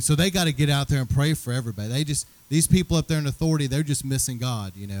 And so they got to get out there and pray for everybody. These people up there in authority, they're just missing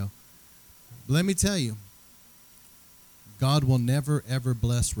God, But let me tell you, God will never, ever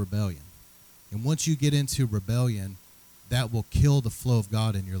bless rebellion. And once you get into rebellion, that will kill the flow of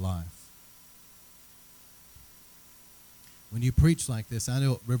God in your life. When you preach like this, I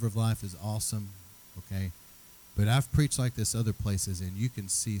know River of Life is awesome, okay? But I've preached like this other places, and you can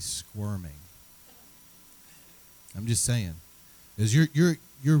see squirming. I'm just saying. Because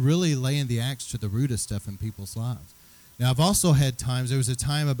you're really laying the axe to the root of stuff in people's lives. Now, I've also had times, there was a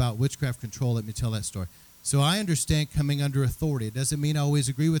time about witchcraft control. Let me tell that story. So I understand coming under authority. It doesn't mean I always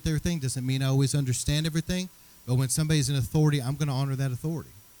agree with everything. Doesn't mean I always understand everything. But when somebody's in authority, I'm going to honor that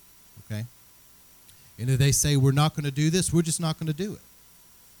authority. Okay? And if they say we're not going to do this, we're just not going to do it.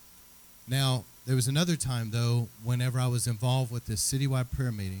 Now, there was another time, though, whenever I was involved with this citywide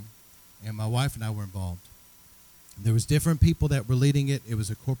prayer meeting, and my wife and I were involved. There was different people that were leading it. It was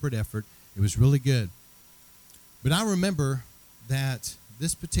a corporate effort. It was really good. But I remember that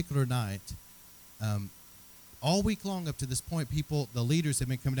this particular night, all week long up to this point, the leaders had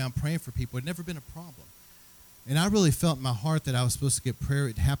been coming down praying for people. It had never been a problem. And I really felt in my heart that I was supposed to get prayer.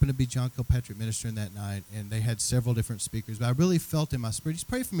 It happened to be John Kilpatrick ministering that night, and they had several different speakers. But I really felt in my spirit, he's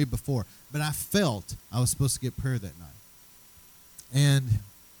prayed for me before, but I felt I was supposed to get prayer that night. And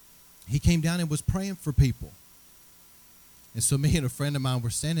he came down and was praying for people. And so me and a friend of mine were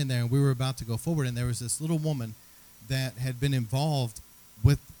standing there, and we were about to go forward, and there was this little woman that had been involved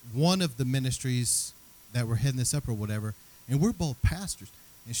with one of the ministries that were heading this up or whatever, and we're both pastors.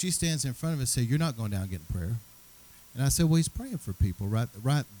 And she stands in front of us and says, you're not going down getting prayer. And I said, well, he's praying for people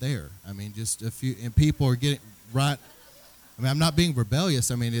right there. I mean, just a few, and people are getting right. I mean, I'm not being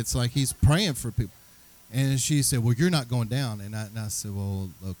rebellious. I mean, it's like he's praying for people. And she said, well, you're not going down. And I said, well,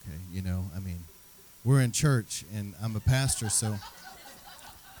 okay, I mean, we're in church, and I'm a pastor, so.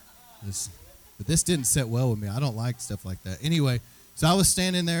 But this didn't sit well with me. I don't like stuff like that. Anyway, so I was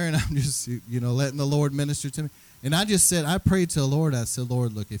standing there, and I'm just, letting the Lord minister to me. And I prayed to the Lord. I said,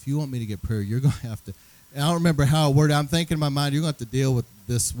 Lord, look, if you want me to get prayer, you're going to have to. And I don't remember how I worded it. I'm thinking in my mind, you're going to have to deal with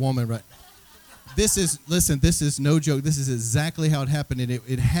this woman, right? This is no joke. This is exactly how it happened. And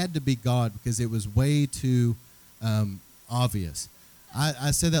it had to be God because it was way too obvious.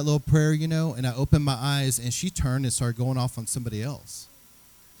 I said that little prayer, and I opened my eyes, and she turned and started going off on somebody else.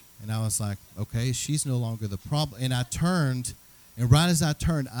 And I was like, okay, she's no longer the problem. And I turned, and right as I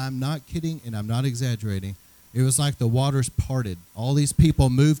turned, I'm not kidding and I'm not exaggerating, it was like the waters parted. All these people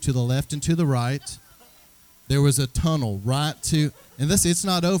moved to the left and to the right. There was a tunnel right to, and it's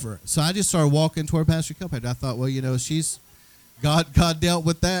not over. So I just started walking toward Pastor Kilpatrick. I thought, well, she's, God dealt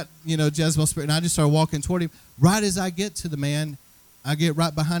with that, Jezebel spirit. And I just started walking toward him. Right as I get to the man, I get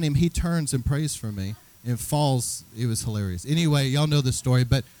right behind him. He turns and prays for me and falls. It was hilarious. Anyway, y'all know the story,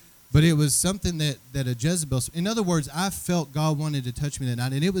 but it was something that a Jezebel, in other words, I felt God wanted to touch me that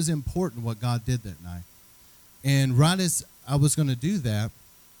night, and it was important what God did that night. And right as I was going to do that,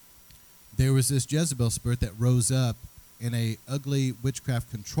 there was this Jezebel spirit that rose up in a ugly witchcraft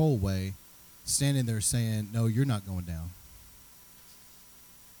control way, standing there saying, no, you're not going down.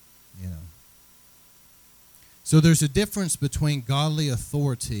 So there's a difference between godly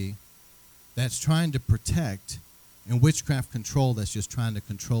authority that's trying to protect and witchcraft control that's just trying to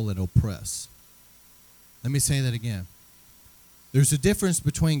control and oppress. Let me say that again. There's a difference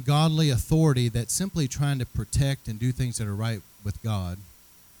between godly authority that's simply trying to protect and do things that are right with God,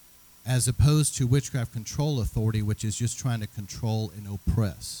 as opposed to witchcraft control authority, which is just trying to control and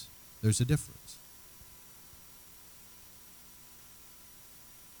oppress. There's a difference.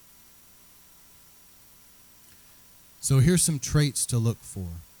 So here's some traits to look for.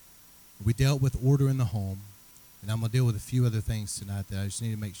 We dealt with order in the home, and I'm going to deal with a few other things tonight that I just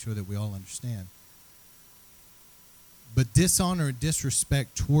need to make sure that we all understand. But dishonor and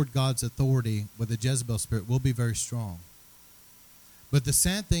disrespect toward God's authority with the Jezebel spirit will be very strong. But the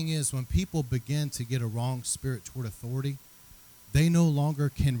sad thing is, when people begin to get a wrong spirit toward authority, they no longer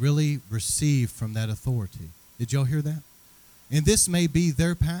can really receive from that authority. Did y'all hear that? And this may be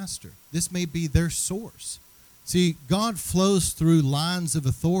their pastor. This may be their source. See, God flows through lines of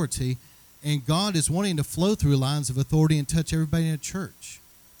authority, and God is wanting to flow through lines of authority and touch everybody in a church,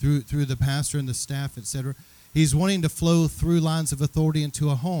 through the pastor and the staff, etc. He's wanting to flow through lines of authority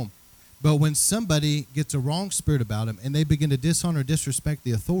into a home. But when somebody gets a wrong spirit about them and they begin to dishonor, disrespect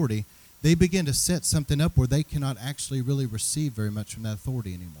the authority, they begin to set something up where they cannot actually really receive very much from that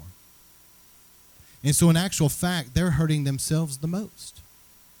authority anymore. And so in actual fact, they're hurting themselves the most.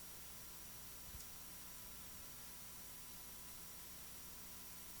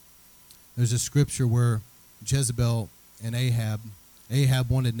 There's a scripture where Jezebel and Ahab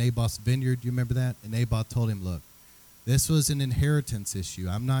wanted Naboth's vineyard. Do you remember that? And Naboth told him, look, this was an inheritance issue.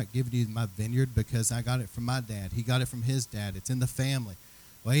 I'm not giving you my vineyard because I got it from my dad. He got it from his dad. It's in the family.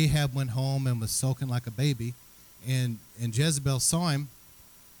 Well, Ahab went home and was sulking like a baby. And Jezebel saw him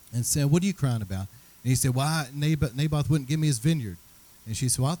and said, what are you crying about? And he said, well, Naboth wouldn't give me his vineyard. And she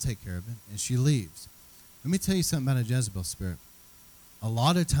said, well, I'll take care of it. And she leaves. Let me tell you something about a Jezebel spirit. A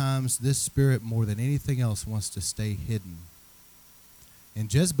lot of times, this spirit, more than anything else, wants to stay hidden.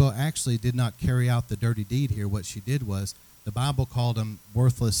 And Jezebel actually did not carry out the dirty deed here. What she did was, the Bible called them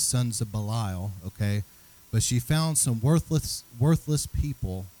worthless sons of Belial, okay? But she found some worthless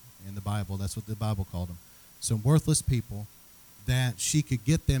people in the Bible. That's what the Bible called them. Some worthless people that she could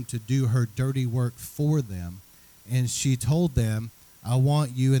get them to do her dirty work for them. And she told them, I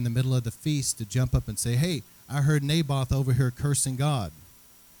want you in the middle of the feast to jump up and say, hey, I heard Naboth over here cursing God.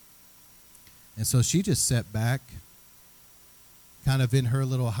 And so she just sat back, kind of in her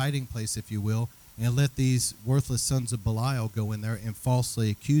little hiding place, if you will, and let these worthless sons of Belial go in there and falsely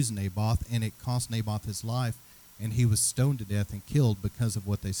accuse Naboth, and it cost Naboth his life, and he was stoned to death and killed because of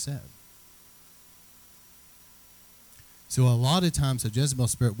what they said. So a lot of times a Jezebel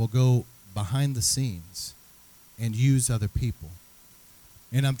spirit will go behind the scenes and use other people.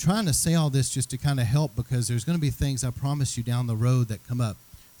 And I'm trying to say all this just to kind of help, because there's going to be things I promise you down the road that come up.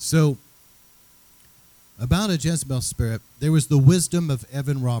 So, about a Jezebel spirit, there was the wisdom of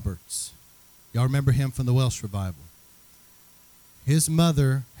Evan Roberts. Y'all remember him from the Welsh revival. His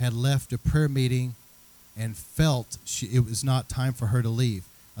mother had left a prayer meeting and felt it was not time for her to leave.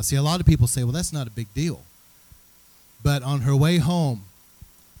 I see a lot of people say, well, that's not a big deal. But on her way home,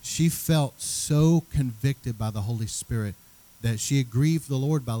 she felt so convicted by the Holy Spirit that she had grieved the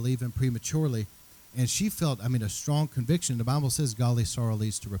Lord by leaving prematurely. And she felt, a strong conviction. The Bible says godly sorrow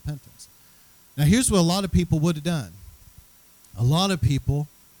leads to repentance. Now, here's what a lot of people would have done. A lot of people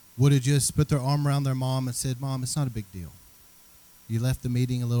would have just put their arm around their mom and said, Mom, it's not a big deal. You left the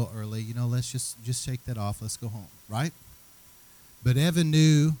meeting a little early. Let's just shake that off. Let's go home, right? But Evan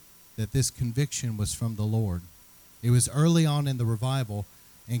knew that this conviction was from the Lord. It was early on in the revival,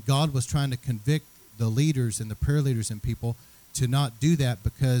 and God was trying to convict the leaders and the prayer leaders and people to not do that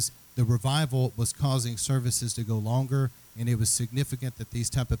because the revival was causing services to go longer, and it was significant that these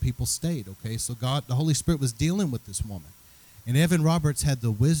type of people stayed, okay? So God, the Holy Spirit was dealing with this woman. And Evan Roberts had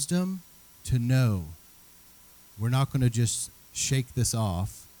the wisdom to know we're not going to just shake this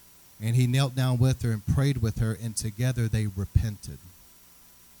off. And he knelt down with her and prayed with her, and together they repented.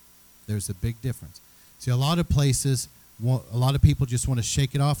 There's a big difference. See, a lot of places, a lot of people just want to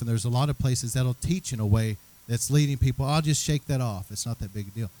shake it off, and there's a lot of places that'll teach in a way that's leading people, I'll just shake that off. It's not that big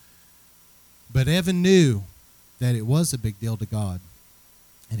a deal. But Evan knew that it was a big deal to God.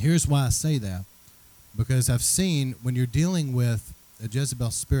 And here's why I say that. Because I've seen when you're dealing with a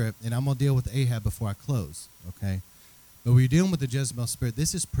Jezebel spirit, and I'm going to deal with Ahab before I close, okay? But when you're dealing with the Jezebel spirit,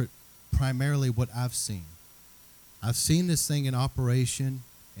 this is primarily what I've seen. I've seen this thing in operation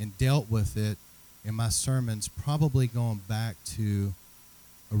and dealt with it in my sermons probably going back to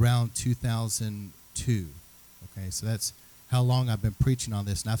around 2002. Okay, so that's how long I've been preaching on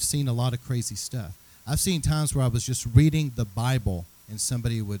this, and I've seen a lot of crazy stuff. I've seen times where I was just reading the Bible and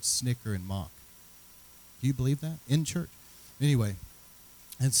somebody would snicker and mock. Do you believe that? In church? Anyway,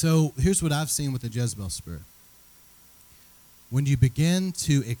 and so here's what I've seen with the Jezebel spirit. When you begin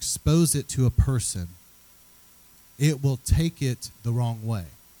to expose it to a person, it will take it the wrong way.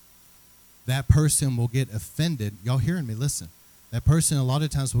 That person will get offended. Y'all hearing me? Listen. That person a lot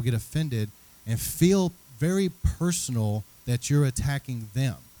of times will get offended and feel very personal that you're attacking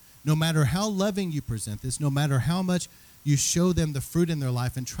them. No matter how loving you present this, no matter how much you show them the fruit in their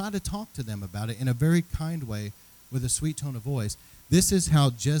life and try to talk to them about it in a very kind way with a sweet tone of voice, this is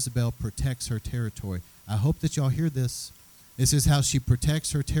how Jezebel protects her territory. I hope that y'all hear this. This is how she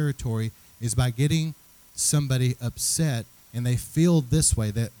protects her territory, is by getting somebody upset, and they feel this way,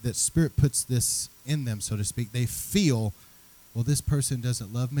 that spirit puts this in them, so to speak. They feel, well, this person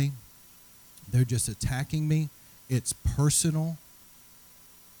doesn't love me. They're just attacking me. It's personal.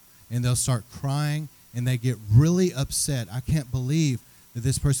 And they'll start crying, and they get really upset. I can't believe that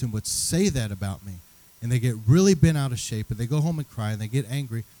this person would say that about me. And they get really bent out of shape, and they go home and cry, and they get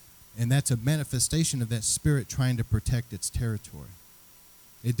angry. And that's a manifestation of that spirit trying to protect its territory.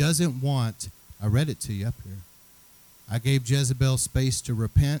 It doesn't want, I read it to you up here. I gave Jezebel space to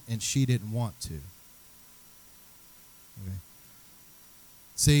repent, and she didn't want to. Okay.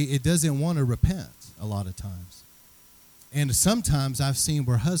 See, it doesn't want to repent a lot of times. And sometimes I've seen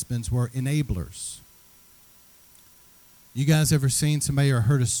where husbands were enablers. You guys ever seen somebody or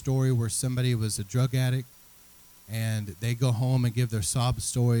heard a story where somebody was a drug addict and they go home and give their sob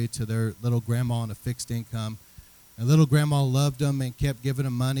story to their little grandma on a fixed income? And little grandma loved them and kept giving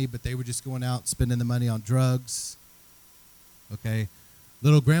them money, but they were just going out spending the money on drugs. Okay?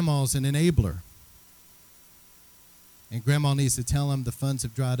 Little grandma's an enabler. And grandma needs to tell them the funds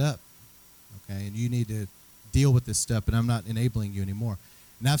have dried up. Okay? And you need to deal with this stuff, and I'm not enabling you anymore.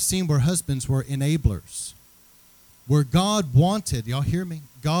 And I've seen where husbands were enablers. Where God wanted, y'all hear me?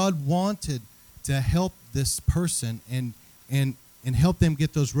 God wanted to help this person and help them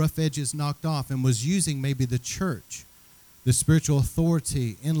get those rough edges knocked off, and was using maybe the church, the spiritual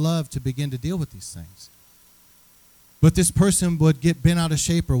authority in love to begin to deal with these things. But this person would get bent out of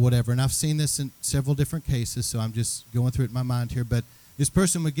shape or whatever, and I've seen this in several different cases, so I'm just going through it in my mind here. But this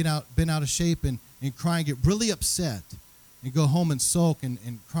person would get bent out of shape and cry and get really upset and go home and sulk and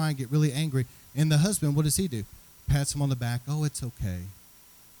cry and get really angry. And the husband, what does he do? Pats him on the back. Oh, it's okay.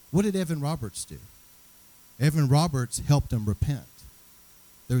 What did Evan Roberts do? Evan Roberts helped him repent.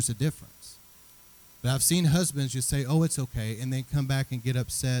 There's a difference. But I've seen husbands just say, oh, it's okay, and then come back and get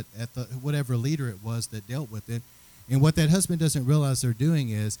upset at the whatever leader it was that dealt with it. And what that husband doesn't realize they're doing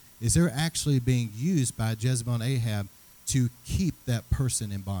is they're actually being used by Jezebel and Ahab to keep that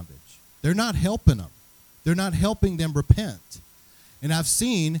person in bondage. They're not helping them. They're not helping them repent. And I've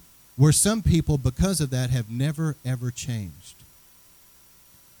seen where some people, because of that, have never, ever changed.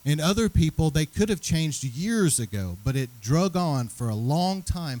 And other people, they could have changed years ago, but it drug on for a long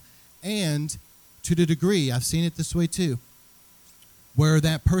time. And to the degree, I've seen it this way too, where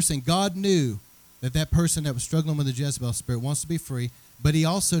that person, God knew that person that was struggling with the Jezebel spirit wants to be free, but he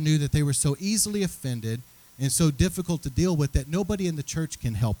also knew that they were so easily offended and so difficult to deal with that nobody in the church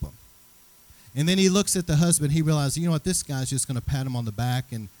can help them. And then he looks at the husband, he realizes, you know what, this guy's just going to pat him on the back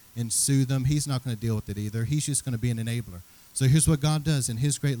and soothe them. He's not going to deal with it either. He's just going to be an enabler. So here's what God does in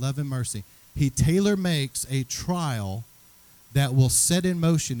his great love and mercy. He tailor-makes a trial that will set in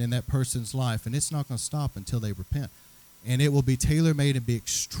motion in that person's life, and it's not going to stop until they repent. And it will be tailor-made and be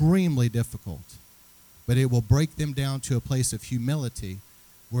extremely difficult. But it will break them down to a place of humility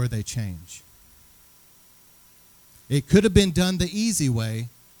where they change. It could have been done the easy way,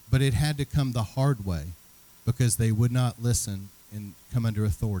 but it had to come the hard way because they would not listen and come under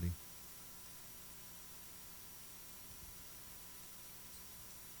authority.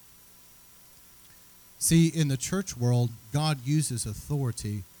 See, in the church world, God uses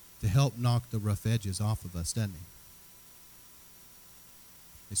authority to help knock the rough edges off of us, doesn't he?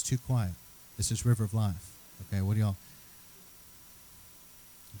 It's too quiet. This is River of Life. Okay, what do y'all?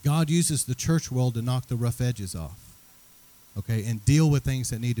 God uses the church world to knock the rough edges off. Okay, and deal with things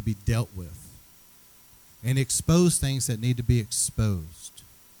that need to be dealt with. And expose things that need to be exposed.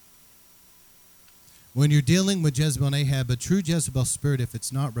 When you're dealing with Jezebel and Ahab, a true Jezebel spirit, if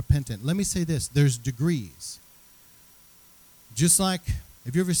it's not repentant, let me say this, there's degrees. Just like,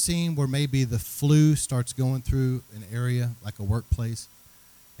 have you ever seen where maybe the flu starts going through an area, like a workplace,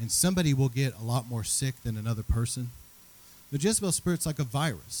 and somebody will get a lot more sick than another person? The Jezebel spirit's like a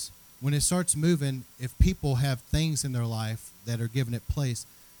virus. When it starts moving, if people have things in their life that are giving it place,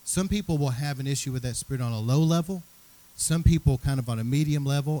 some people will have an issue with that spirit on a low level, some people kind of on a medium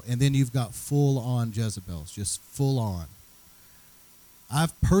level, and then you've got full-on Jezebels, just full-on.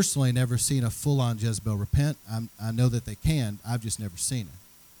 I've personally never seen a full-on Jezebel repent. I know that they can. I've just never seen it.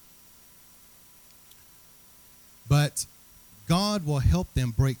 But God will help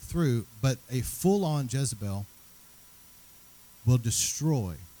them break through, but a full-on Jezebel will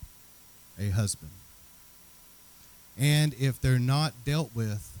destroy a husband. And if they're not dealt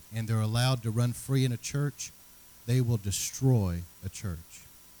with and they're allowed to run free in a church, they will destroy a church.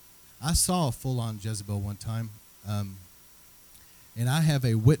 I saw a full-on Jezebel one time, and I have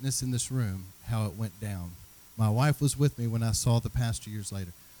a witness in this room how it went down. My wife was with me when I saw the pastor years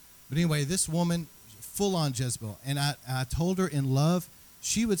later. But anyway, this woman, full-on Jezebel, and I told her in love,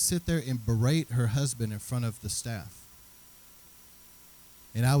 she would sit there and berate her husband in front of the staff.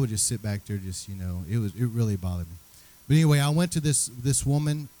 And I would just sit back there, just, it really bothered me. But anyway, I went to this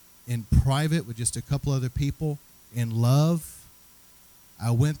woman in private with just a couple other people in love.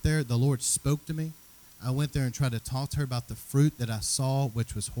 I went there. The Lord spoke to me. I went there and tried to talk to her about the fruit that I saw,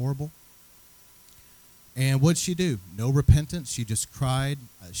 which was horrible. And what'd she do? No repentance. She just cried.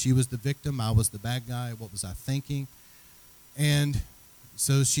 She was the victim. I was the bad guy. What was I thinking? And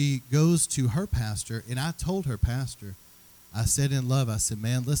so she goes to her pastor, and I told her pastor, I said in love, I said,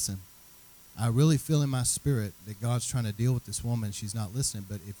 man, listen, I really feel in my spirit that God's trying to deal with this woman. She's not listening.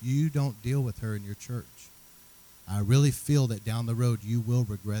 But if you don't deal with her in your church, I really feel that down the road you will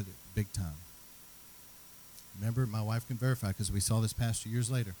regret it big time. Remember, my wife can verify because we saw this pastor years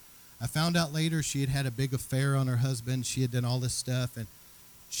later. I found out later she had had a big affair on her husband. She had done all this stuff. And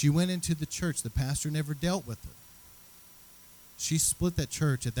she went into the church. The pastor never dealt with her. She split that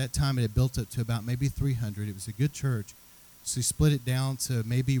church. At that time, it had built up to about maybe 300. It was a good church. So he split it down to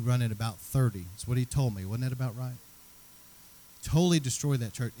maybe running about 30. That's what he told me. Wasn't that about right? Totally destroyed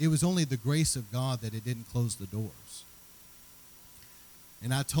that church. It was only the grace of God that it didn't close the doors.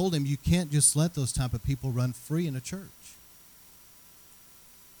 And I told him, you can't just let those type of people run free in a church.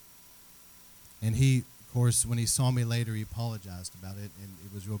 And he, of course, when he saw me later, he apologized about it, and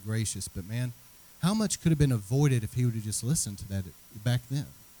it was real gracious. But, man, how much could have been avoided if he would have just listened to that back then?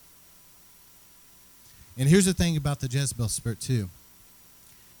 And here's the thing about the Jezebel spirit, too.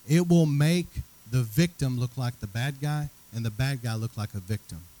 It will make the victim look like the bad guy and the bad guy look like a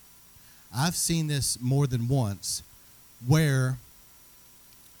victim. I've seen this more than once where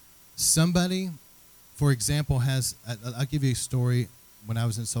somebody, for example, I'll give you a story. When I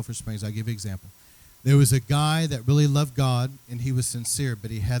was in Sulphur Springs, I'll give you an example. There was a guy that really loved God, and he was sincere,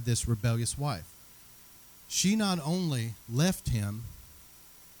 but he had this rebellious wife. She not only left him,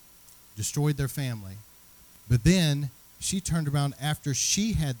 destroyed their family, but then she turned around after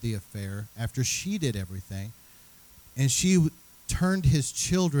she had the affair, after she did everything, and she turned his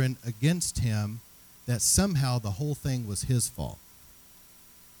children against him, that somehow the whole thing was his fault.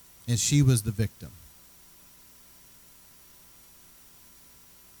 And she was the victim.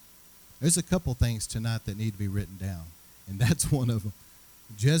 There's a couple things tonight that need to be written down, and that's one of them.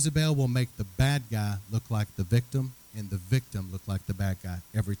 Jezebel will make the bad guy look like the victim, and the victim look like the bad guy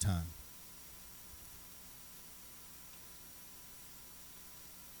every time.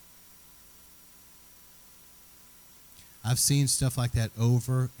 I've seen stuff like that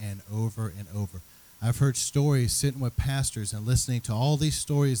over and over and over. I've heard stories sitting with pastors and listening to all these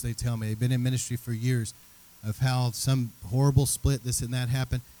stories they tell me. They've been in ministry for years of how some horrible split, this and that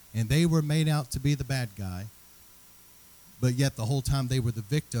happened, and they were made out to be the bad guy, but yet the whole time they were the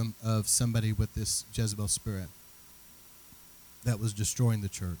victim of somebody with this Jezebel spirit. that was destroying the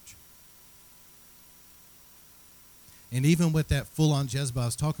church. And even with that full-on Jezebel I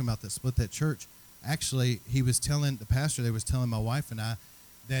was talking about that split that church, actually, the pastor there was telling my wife and I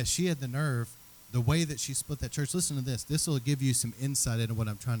that she had the nerve, the way that she split that church. Listen to this. This will give you some insight into what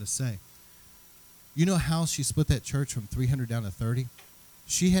I'm trying to say. You know how she split that church from 300 down to 30?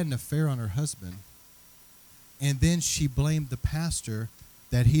 She had an affair on her husband, and then she blamed the pastor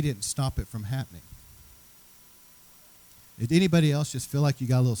that he didn't stop it from happening. Did anybody else just feel like you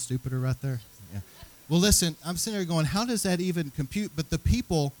got a little stupider right there? Yeah. Well, listen, I'm sitting there going, how does that even compute? But the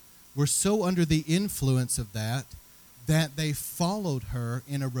people were so under the influence of that they followed her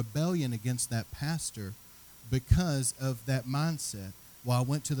in a rebellion against that pastor because of that mindset. Well, I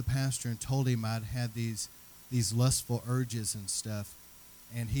went to the pastor and told him I'd had these lustful urges and stuff,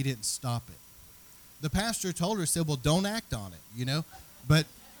 and he didn't stop it. The pastor told her, said, well, don't act on it, But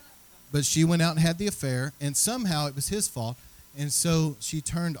she went out and had the affair, and somehow it was his fault. And so she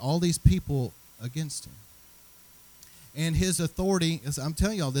turned all these people against him. And his authority, I'm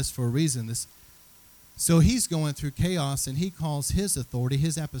telling you all this for a reason. So he's going through chaos, and he calls his authority,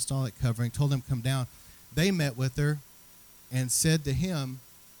 his apostolic covering, told him to come down. They met with her and said to him,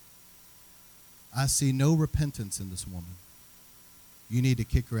 I see no repentance in this woman. You need to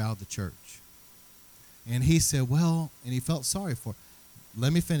kick her out of the church. And he said, well, and he felt sorry for her.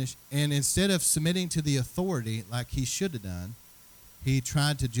 Let me finish. And instead of submitting to the authority like he should have done, he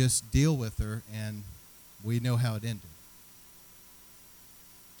tried to just deal with her, and we know how it ended.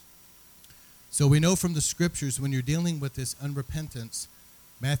 So we know from the scriptures when you're dealing with this unrepentance,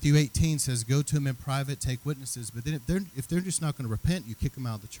 Matthew 18 says, go to them in private, take witnesses. But then if they're just not going to repent, you kick them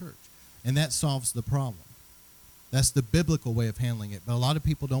out of the church. And that solves the problem. That's the biblical way of handling it. But a lot of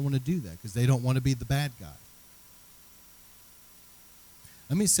people don't want to do that because they don't want to be the bad guy.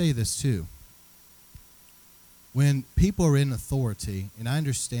 Let me say this too. When people are in authority, and I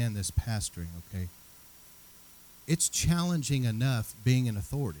understand this pastoring, okay, it's challenging enough being in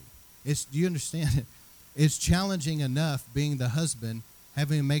authority. Do you understand it? It's challenging enough being the husband,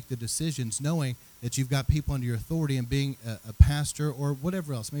 having to make the decisions, knowing that you've got people under your authority, and being a pastor or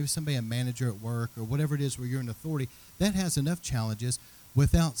whatever else, maybe somebody a manager at work or whatever it is where you're in authority, that has enough challenges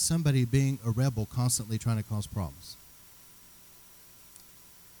without somebody being a rebel constantly trying to cause problems.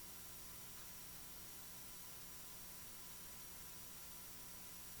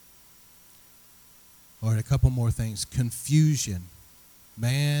 All right, a couple more things. Confusion.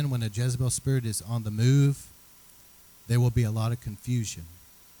 Man, when a Jezebel spirit is on the move, there will be a lot of confusion.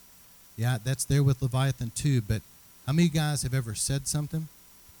 Yeah, that's there with Leviathan too, but how many of you guys have ever said something,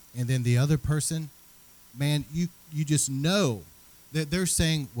 and then the other person, man, you just know that they're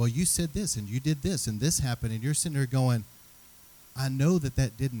saying, well, you said this, and you did this, and this happened, and you're sitting there going, I know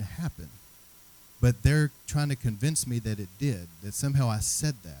that didn't happen, but they're trying to convince me that it did, that somehow I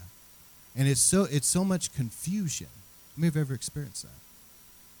said that. And it's so much confusion. How many have ever experienced that?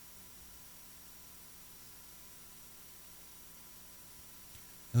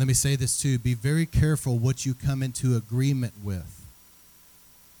 And let me say this too. Be very careful what you come into agreement with.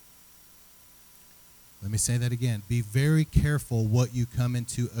 Let me say that again. Be very careful what you come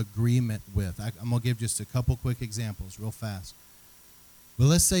into agreement with. I'm going to give just a couple quick examples real fast. But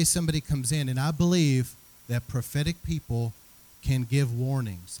let's say somebody comes in, and I believe that prophetic people can give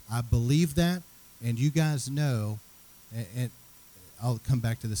warnings. I believe that, and you guys know, and I'll come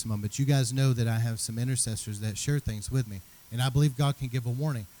back to this in a moment, but you guys know that I have some intercessors that share things with me, and I believe God can give a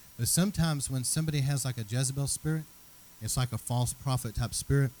warning. But sometimes when somebody has like a Jezebel spirit, it's like a false prophet type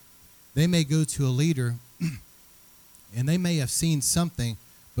spirit, they may go to a leader, and they may have seen something,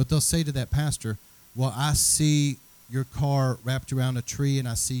 but they'll say to that pastor, well, I see your car wrapped around a tree, and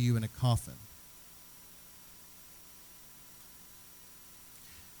I see you in a coffin.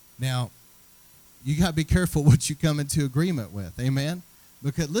 Now, you got to be careful what you come into agreement with. Amen?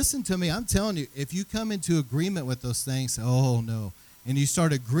 Because listen to me, I'm telling you, if you come into agreement with those things, oh no, and you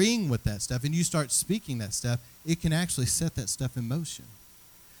start agreeing with that stuff and you start speaking that stuff, it can actually set that stuff in motion.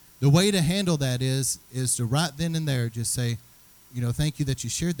 The way to handle that is to right then and there just say, thank you that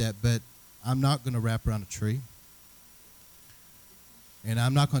you shared that, but I'm not going to wrap around a tree. And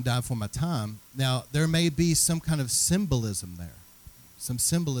I'm not going to die before my time. Now, there may be some kind of symbolism there. Some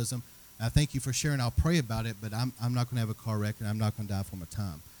symbolism. I thank you for sharing. I'll pray about it, but I'm not going to have a car wreck, and I'm not going to die for my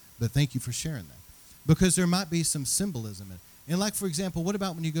time. But thank you for sharing that. Because there might be some symbolism in it. And like, for example, what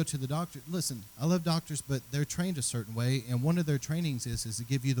about when you go to the doctor? Listen, I love doctors, but they're trained a certain way, and one of their trainings is to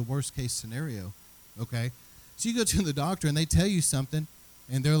give you the worst case scenario, okay? So you go to the doctor, and they tell you something,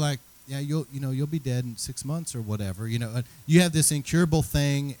 and they're like, yeah, you'll be dead in 6 months or whatever. You have this incurable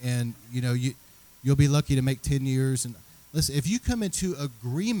thing, and, you'll be lucky to make 10 years, and Listen, if you come into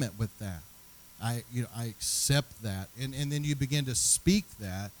agreement with that, I accept that, and then you begin to speak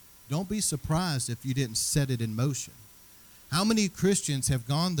that, don't be surprised if you didn't set it in motion. How many Christians have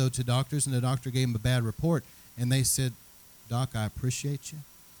gone, though, to doctors, and the doctor gave them a bad report, and they said, Doc, I appreciate you,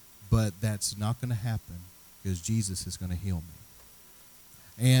 but that's not going to happen because Jesus is going to heal me.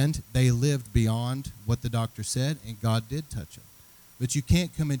 And they lived beyond what the doctor said, and God did touch them. But you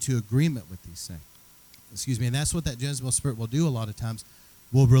can't come into agreement with these things. Excuse me, and that's what that Jezebel spirit will do a lot of times,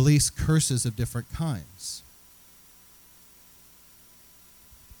 will release curses of different kinds.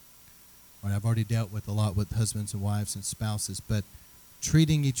 All right, I've already dealt with a lot with husbands and wives and spouses, but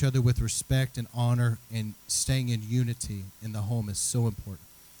treating each other with respect and honor and staying in unity in the home is so important.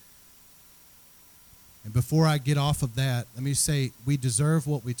 And before I get off of that, let me say we deserve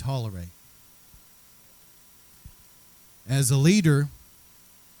what we tolerate. As a leader,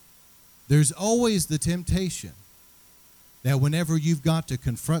 there's always the temptation that whenever you've got to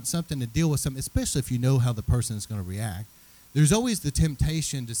confront something and deal with something, especially if you know how the person is going to react, there's always the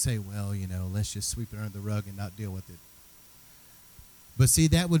temptation to say, well, let's just sweep it under the rug and not deal with it. But see,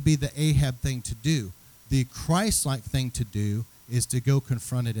 that would be the Ahab thing to do. The Christ-like thing to do is to go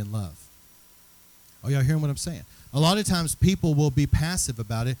confront it in love. Are y'all hearing what I'm saying? A lot of times people will be passive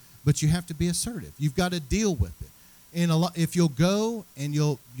about it, but you have to be assertive. You've got to deal with it. And if you'll go and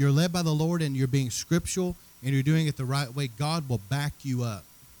you're led by the Lord and you're being scriptural and you're doing it the right way, God will back you up.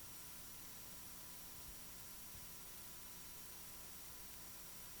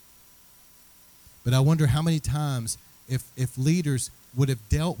 But I wonder how many times if leaders would have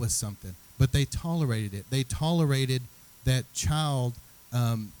dealt with something, but they tolerated it. They tolerated that child,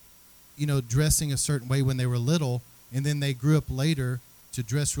 dressing a certain way when they were little, and then they grew up later to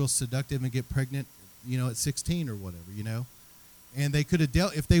dress real seductive and get pregnant, at 16 or whatever, And they could have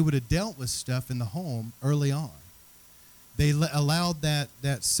dealt, if they would have dealt with stuff in the home early on. They allowed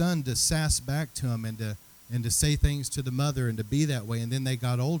that son to sass back to him and to say things to the mother and to be that way. And then they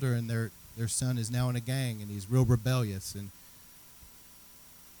got older and their son is now in a gang and he's real rebellious. And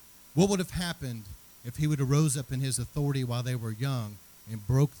what would have happened if he would have rose up in his authority while they were young and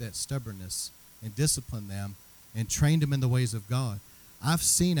broke that stubbornness and disciplined them and trained them in the ways of God? I've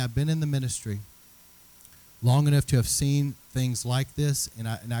been in the ministry long enough to have seen things like this,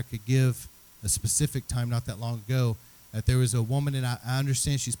 and I could give a specific time not that long ago that there was a woman, and I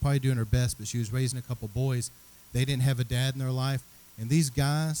understand she's probably doing her best, but she was raising a couple boys. They didn't have a dad in their life, and these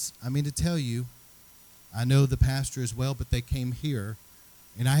guys, to tell you, I know the pastor as well, but they came here,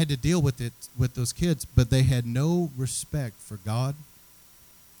 and I had to deal with it with those kids, but they had no respect for God.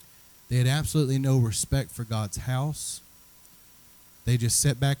 They had absolutely no respect for God's house. They just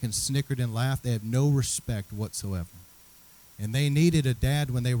sat back and snickered and laughed. They had no respect whatsoever. And they needed a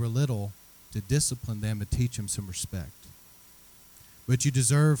dad when they were little to discipline them and teach them some respect. But you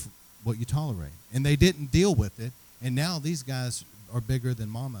deserve what you tolerate. And they didn't deal with it. And now these guys are bigger than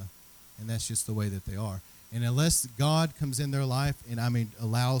mama. And that's just the way that they are. And unless God comes in their life and,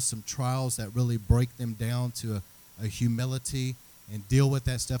 allows some trials that really break them down to a humility and deal with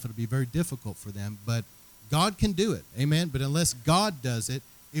that stuff, it'll be very difficult for them. But God can do it, amen? But unless God does it,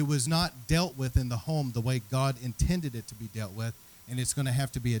 it was not dealt with in the home the way God intended it to be dealt with, and it's going to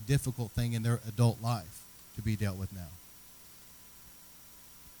have to be a difficult thing in their adult life to be dealt with now.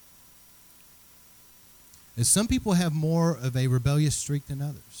 And some people have more of a rebellious streak than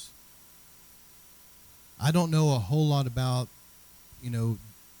others. I don't know a whole lot about,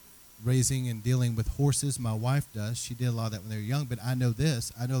 raising and dealing with horses. My wife does. She did a lot of that when they were young, but I know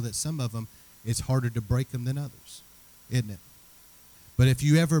this. I know that some of them, it's harder to break them than others, isn't it? But if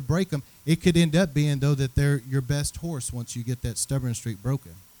you ever break them, it could end up being, though, that they're your best horse once you get that stubborn streak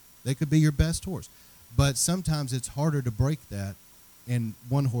broken. They could be your best horse. But sometimes it's harder to break that in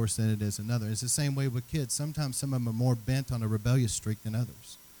one horse than it is another. It's the same way with kids. Sometimes some of them are more bent on a rebellious streak than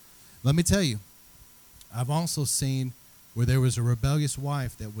others. Let me tell you, I've also seen where there was a rebellious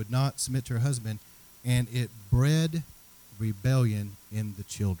wife that would not submit to her husband, and it bred rebellion in the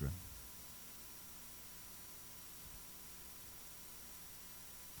children.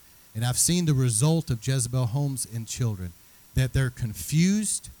 And I've seen the result of Jezebel homes in children, that they're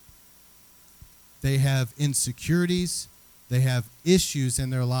confused, they have insecurities, they have issues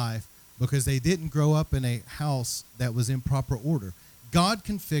in their life because they didn't grow up in a house that was in proper order. God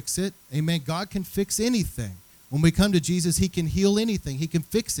can fix it. Amen. God can fix anything. When we come to Jesus, he can heal anything. He can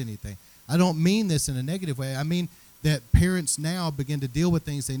fix anything. I don't mean this in a negative way. I mean that parents now begin to deal with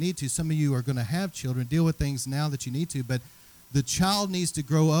things they need to. Some of you are going to have children, deal with things now that you need to, but the child needs to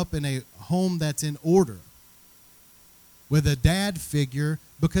grow up in a home that's in order with a dad figure,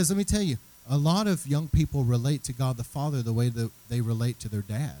 because let me tell you, a lot of young people relate to God the Father the way that they relate to their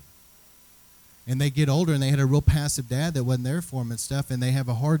dad. And they get older and they had a real passive dad that wasn't there for them and stuff, and they have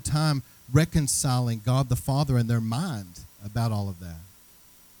a hard time reconciling God the Father in their mind about all of that.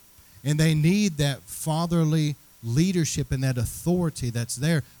 And they need that fatherly leadership and that authority that's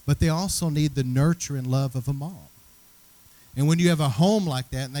there, but they also need the nurture and love of a mom. And when you have a home like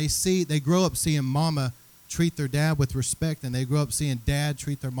that, and they grow up seeing mama treat their dad with respect, and they grow up seeing dad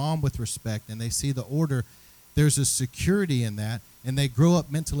treat their mom with respect, and they see the order, there's a security in that, and they grow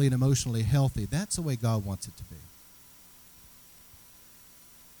up mentally and emotionally healthy. That's the way God wants it to be.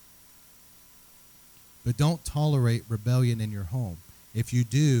 But don't tolerate rebellion in your home. If you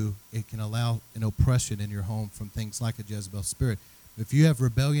do, it can allow an oppression in your home from things like a Jezebel spirit. If you have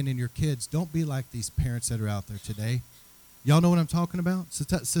rebellion in your kids, don't be like these parents that are out there today. Y'all know what I'm talking about?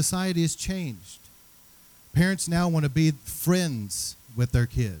 Society has changed. Parents now want to be friends with their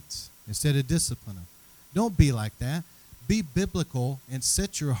kids instead of discipline them. Don't be like that. Be biblical and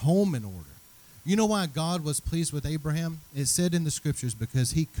set your home in order. You know why God was pleased with Abraham? It said in the scriptures,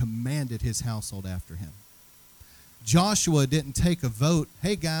 because he commanded his household after him. Joshua didn't take a vote.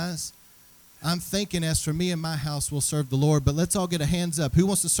 Hey, guys, I'm thinking as for me and my house, we'll serve the Lord, but let's all get a hands up. Who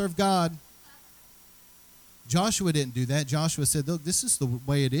wants to serve God? Joshua didn't do that. Joshua said, look, this is the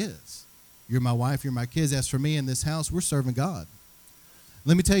way it is. You're my wife, you're my kids. As for me in this house, we're serving God.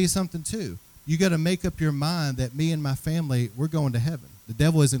 Let me tell you something, too. You got to make up your mind that me and my family, we're going to heaven. The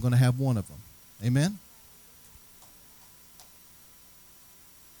devil isn't going to have one of them. Amen?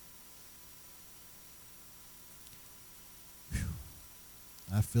 Whew.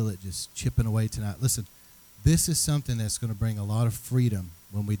 I feel it just chipping away tonight. Listen, this is something that's going to bring a lot of freedom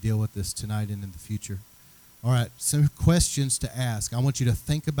when we deal with this tonight and in the future. All right, some questions to ask. I want you to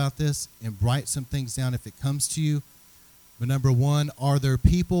think about this and write some things down if it comes to you. But number one, are there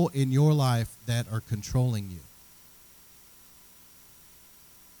people in your life that are controlling you?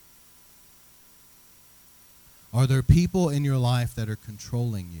 Are there people in your life that are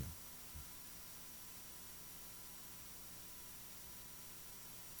controlling you?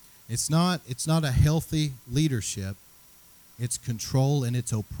 It's not a healthy leadership. It's control and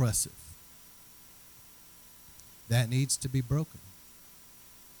it's oppressive. That needs to be broken.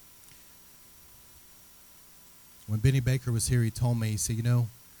 When Benny Baker was here, he told me, he said,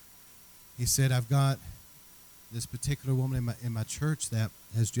 he said, I've got this particular woman in my church that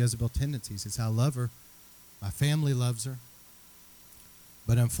has Jezebel tendencies. He said, I love her. My family loves her.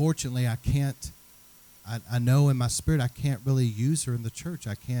 But unfortunately, I know in my spirit I can't really use her in the church.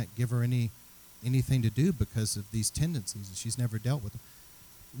 I can't give her anything to do because of these tendencies, and she's never dealt with them.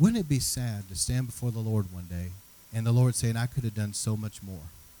 Wouldn't it be sad to stand before the Lord one day and the Lord saying, I could have done so much more?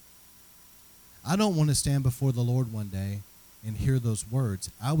 I don't want to stand before the Lord one day and hear those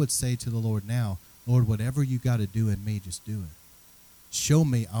words. I would say to the Lord now, Lord, whatever you got to do in me, just do it. Show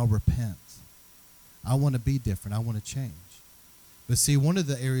me, I'll repent. I want to be different. I want to change. But see, one of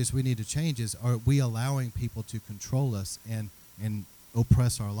the areas we need to change is, are we allowing people to control us and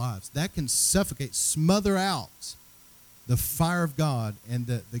oppress our lives? That can suffocate, smother out the fire of God and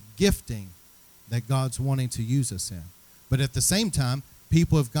the gifting that God's wanting to use us in. But at the same time,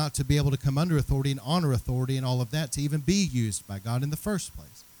 people have got to be able to come under authority and honor authority and all of that to even be used by God in the first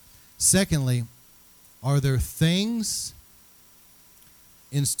place. Secondly, are there things,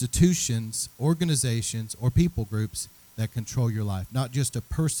 institutions, organizations, or people groups that control your life? Not just a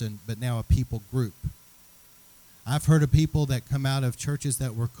person, but now a people group. I've heard of people that come out of churches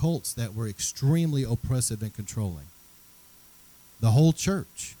that were cults that were extremely oppressive and controlling. The whole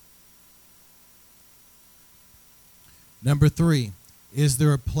church. Number 3, is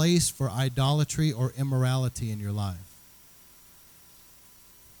there a place for idolatry or immorality in your life?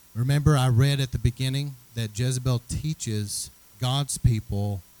 Remember, I read at the beginning that Jezebel teaches God's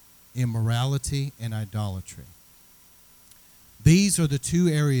people immorality and idolatry. These are the two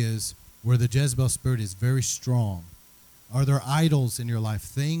areas where the Jezebel spirit is very strong. Are there idols in your life,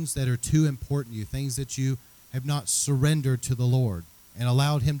 things that are too important to you, things that you have not surrendered to the Lord and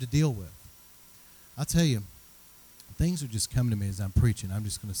allowed him to deal with? I'll tell you, things are just coming to me as I'm preaching. I'm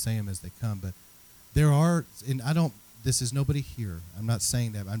just going to say them as they come. But there are, and this is nobody here. I'm not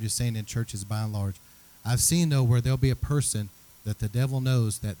saying that. I'm just saying in churches by and large. I've seen, though, where there'll be a person that the devil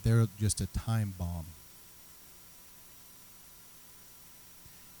knows that they're just a time bomb.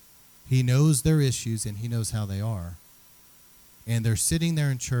 He knows their issues and he knows how they are. And they're sitting there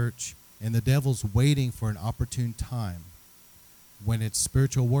in church and the devil's waiting for an opportune time when it's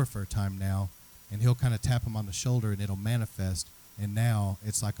spiritual warfare time now, and he'll kind of tap them on the shoulder and it'll manifest, and now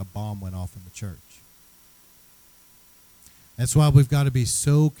it's like a bomb went off in the church. That's why we've got to be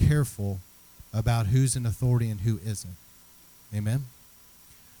so careful about who's in authority and who isn't. Amen?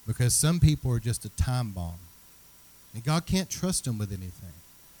 Because some people are just a time bomb. And God can't trust them with anything.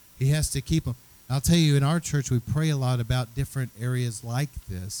 He has to keep them. I'll tell you, in our church, we pray a lot about different areas like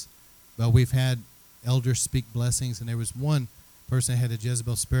this. But we've had elders speak blessings, and there was one person that had a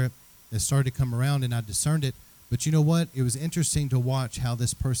Jezebel spirit that started to come around, and I discerned it. But you know what? It was interesting to watch how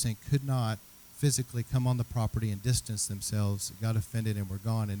this person could not physically come on the property and distance themselves, got offended, and were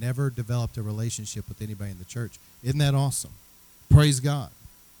gone, and never developed a relationship with anybody in the church. Isn't that awesome? Praise God.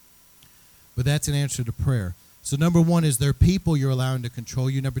 But that's an answer to prayer. So number one is there people you're allowing to control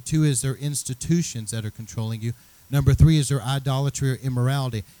you. Number two is there institutions that are controlling you. Number three is there idolatry or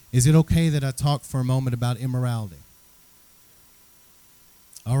immorality. Is it okay that I talk for a moment about immorality?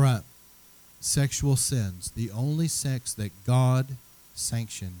 All right. Sexual sins. The only sex that God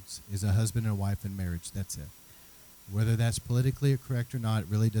sanctions is a husband and a wife in marriage. That's it. Whether that's politically correct or not, it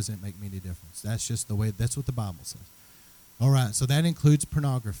really doesn't make me any difference. That's just the way, that's what the Bible says. All right, so that includes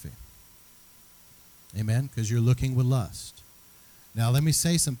pornography. Amen? Because you're looking with lust. Now, let me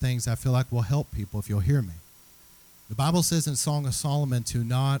say some things I feel like will help people if you'll hear me. The Bible says in Song of Solomon to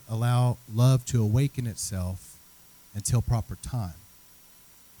not allow love to awaken itself until proper time.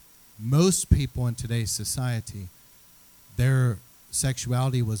 Most people in today's society, their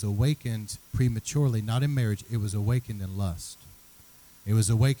sexuality was awakened prematurely, not in marriage. It was awakened in lust. It was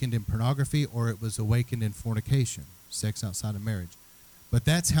awakened in pornography, or it was awakened in fornication, sex outside of marriage. But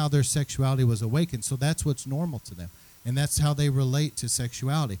that's how their sexuality was awakened. So that's what's normal to them. And that's how they relate to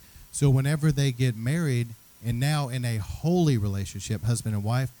sexuality. So whenever they get married and now in a holy relationship, husband and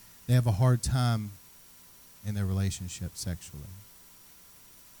wife, they have a hard time in their relationship sexually.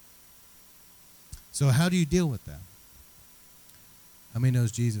 So how do you deal with that? How many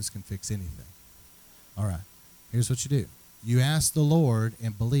knows Jesus can fix anything? All right. Here's what you do. You ask the Lord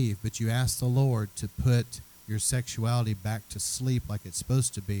and believe, but you ask the Lord to put your sexuality back to sleep like it's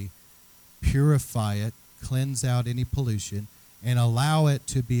supposed to be, purify it, cleanse out any pollution, and allow it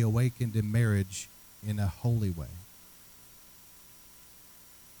to be awakened in marriage in a holy way.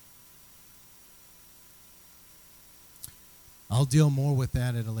 I'll deal more with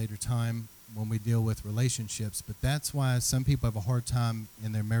that at a later time when we deal with relationships, but that's why some people have a hard time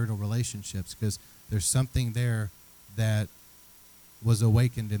in their marital relationships, because there's something there that was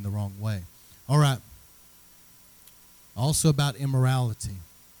awakened in the wrong way. All right. Also about immorality.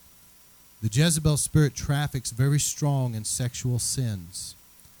 The Jezebel spirit traffics very strong in sexual sins.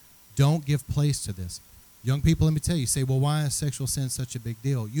 Don't give place to this. Young people, let me tell you, say, well, why is sexual sin such a big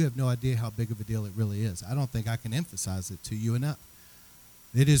deal? You have no idea how big of a deal it really is. I don't think I can emphasize it to you enough.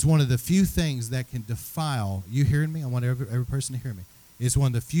 It is one of the few things that can defile, you hearing me? I want every person to hear me. It's one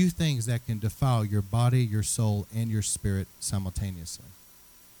of the few things that can defile your body, your soul, and your spirit simultaneously.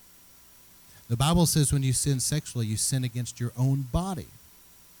 The Bible says when you sin sexually, you sin against your own body.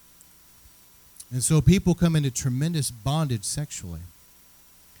 And so people come into tremendous bondage sexually.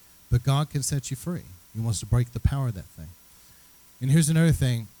 But God can set you free. He wants to break the power of that thing. And here's another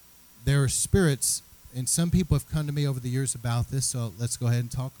thing. There are spirits, and some people have come to me over the years about this, so let's go ahead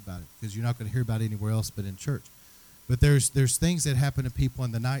and talk about it, because you're not going to hear about it anywhere else but in church. But there's things that happen to people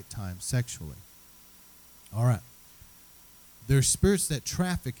in the nighttime sexually. All right. There's spirits that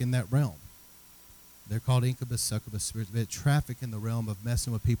traffic in that realm. They're called incubus, succubus spirits. They traffic in the realm of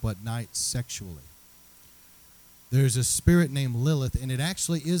messing with people at night sexually. There's a spirit named Lilith, and it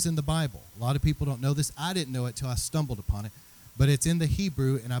actually is in the Bible. A lot of people don't know this. I didn't know it till I stumbled upon it. But it's in the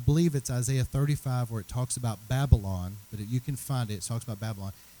Hebrew, and I believe it's Isaiah 35 where it talks about Babylon. But you can find it. It talks about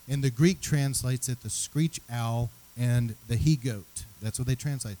Babylon. And the Greek translates it the screech owl and the he-goat. That's what they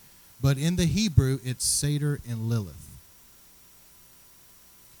translate. But in the Hebrew, it's Satyr and Lilith.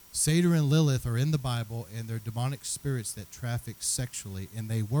 Satyr and Lilith are in the Bible, and they're demonic spirits that traffic sexually, and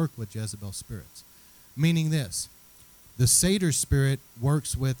they work with Jezebel spirits. Meaning this, the Satyr spirit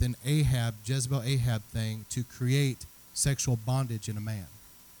works with an Jezebel Ahab thing to create sexual bondage in a man.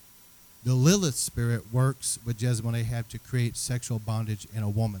 The Lilith spirit works with Jezebel Ahab to create sexual bondage in a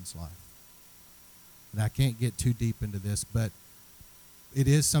woman's life. And I can't get too deep into this, but it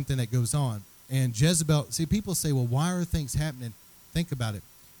is something that goes on. And Jezebel, see, people say, well, why are things happening? Think about it.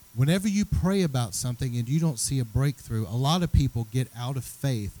 Whenever you pray about something and you don't see a breakthrough, a lot of people get out of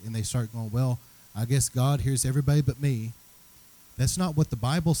faith and they start going, well, I guess God hears everybody but me. That's not what the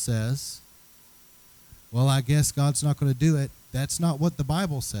Bible says. Well, I guess God's not going to do it. That's not what the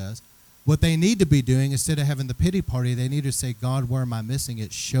Bible says. What they need to be doing, instead of having the pity party, they need to say, God, where am I missing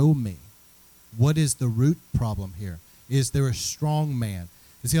it? Show me. What is the root problem here? Is there a strong man?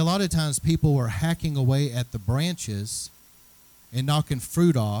 You see, a lot of times people are hacking away at the branches and knocking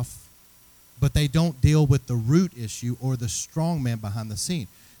fruit off, but they don't deal with the root issue or the strong man behind the scene.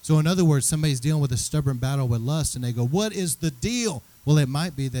 So in other words, somebody's dealing with a stubborn battle with lust, and they go, what is the deal? Well, it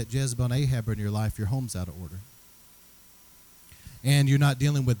might be that Jezebel and Ahab are in your life, your home's out of order. And you're not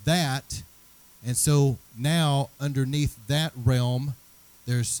dealing with that. And so now, underneath that realm,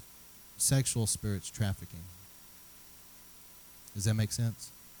 there's sexual spirits trafficking. Does that make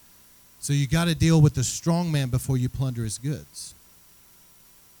sense? So you got to deal with the strong man before you plunder his goods.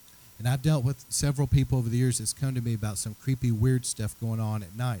 And I've dealt with several people over the years that's come to me about some creepy, weird stuff going on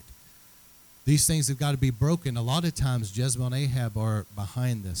at night. These things have got to be broken. A lot of times, Jezebel and Ahab are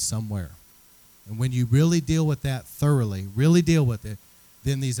behind this somewhere. And when you really deal with that thoroughly, really deal with it,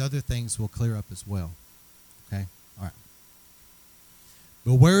 then these other things will clear up as well. Okay? All right.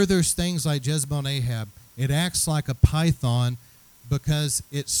 But where there's things like Jezebel and Ahab, it acts like a python because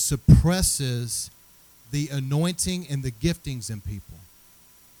it suppresses the anointing and the giftings in people.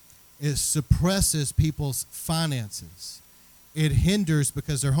 It suppresses people's finances. It hinders,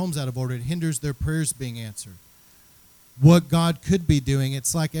 because their home's out of order, it hinders their prayers being answered. What God could be doing,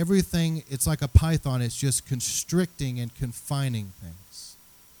 it's like everything, it's like a python. It's just constricting and confining things.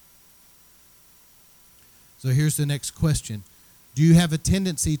 So here's the next question. Do you have a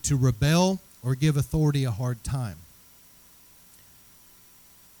tendency to rebel or give authority a hard time?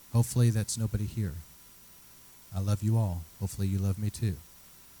 Hopefully that's nobody here. I love you all. Hopefully you love me too.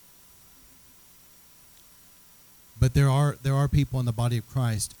 But there are people in the body of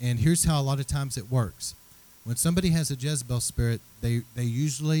Christ, and here's how a lot of times it works. When somebody has a Jezebel spirit, they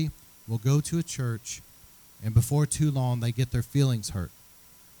usually will go to a church, and before too long, they get their feelings hurt.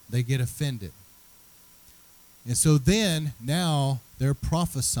 They get offended. And so then, now, they're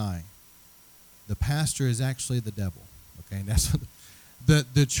prophesying. The pastor is actually the devil. Okay, and that's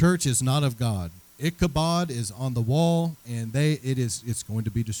the church is not of God. Ichabod is on the wall, and it's going to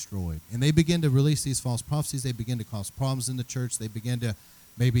be destroyed. And they begin to release these false prophecies. They begin to cause problems in the church. They begin to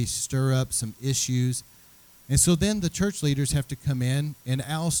maybe stir up some issues. And so then the church leaders have to come in and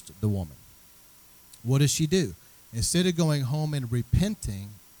oust the woman. What does she do? Instead of going home and repenting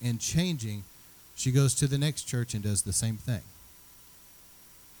and changing, she goes to the next church and does the same thing.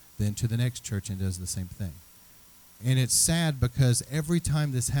 Then to the next church and does the same thing. And it's sad because every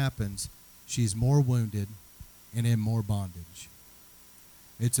time this happens, she's more wounded and in more bondage.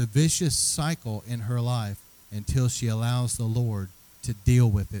 It's a vicious cycle in her life until she allows the Lord to deal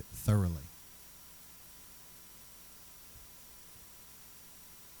with it thoroughly.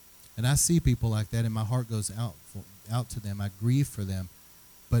 And I see people like that, and my heart goes out to them. I grieve for them.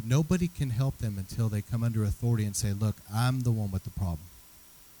 But nobody can help them until they come under authority and say, look, I'm the one with the problem.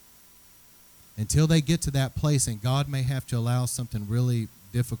 Until they get to that place, and God may have to allow something really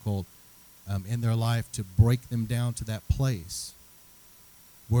difficult in their life to break them down to that place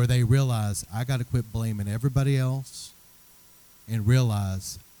where they realize, I got to quit blaming everybody else and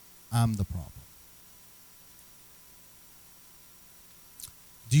realize I'm the problem.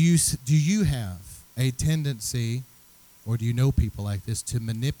 Do you have a tendency, or do you know people like this, to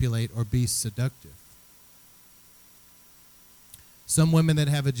manipulate or be seductive? Some women that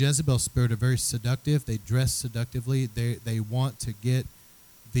have a Jezebel spirit are very seductive. They dress seductively. They want to get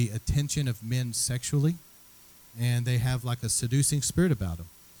the attention of men sexually, and they have like a seducing spirit about them.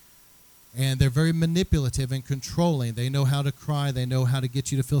 And they're very manipulative and controlling. They know how to cry. They know how to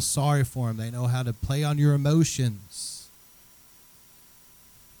get you to feel sorry for them. They know how to play on your emotions.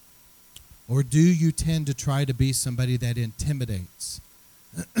 Or do you tend to try to be somebody that intimidates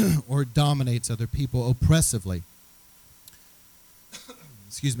or dominates other people oppressively?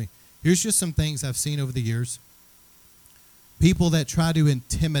 Excuse me. Here's just some things I've seen over the years. People that try to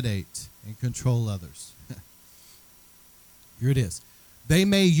intimidate and control others. Here it is. They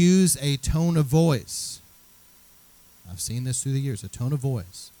may use a tone of voice. I've seen this through the years, a tone of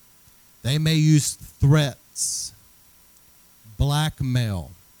voice. They may use threats,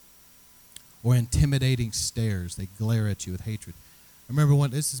 blackmail, or intimidating stares. They glare at you with hatred. I remember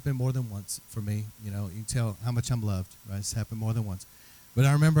this has been more than once for me. You know, you can tell how much I'm loved, right? It's happened more than once. But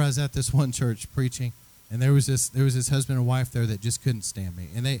I remember I was at this one church preaching, and there was this husband and wife there that just couldn't stand me.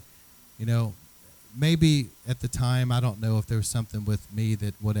 And they, you know, maybe at the time, I don't know if there was something with me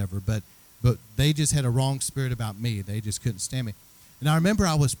that whatever, but they just had a wrong spirit about me. They just couldn't stand me. And I remember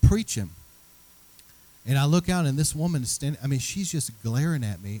I was preaching, and I look out, and this woman is standing. I mean, she's just glaring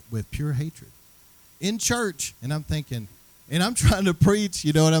at me with pure hatred in church. And I'm thinking, and I'm trying to preach,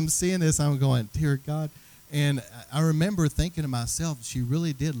 you know, and I'm seeing this. I'm going, dear God. And I remember thinking to myself, she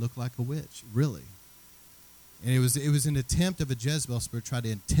really did look like a witch, really. And it was an attempt of a Jezebel spirit to try to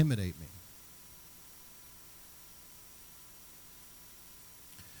intimidate me.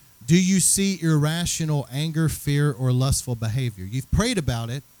 Do you see irrational anger, fear, or lustful behavior? You've prayed about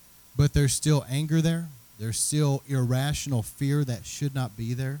it, but there's still anger there. There's still irrational fear that should not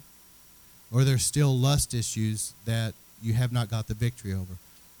be there. Or there's still lust issues that you have not got the victory over.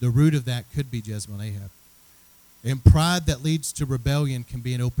 The root of that could be Jezebel and Ahab. And pride that leads to rebellion can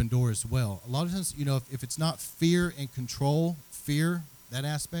be an open door as well. A lot of times, if it's not fear and control, fear, that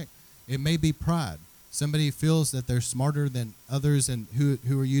aspect, it may be pride. Somebody feels that they're smarter than others, and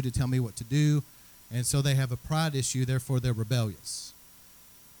who are you to tell me what to do? And so they have a pride issue, therefore they're rebellious.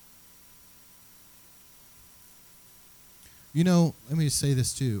 Let me just say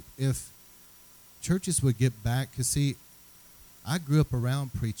this too. If churches would get back, because see, I grew up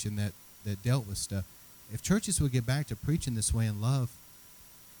around preaching that dealt with stuff. If churches would get back to preaching this way in love,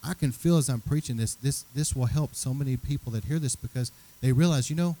 I can feel as I'm preaching this will help so many people that hear this, because they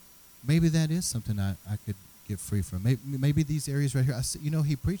realize, maybe that is something I could get free from. Maybe these areas right here,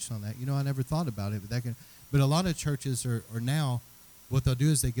 he preached on that. I never thought about it. But a lot of churches are now, what they'll do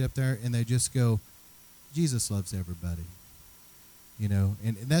is they get up there and they just go, Jesus loves everybody.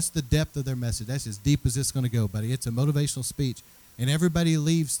 And that's the depth of their message. That's as deep as it's going to go, buddy. It's a motivational speech. And everybody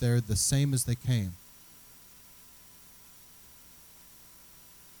leaves there the same as they came.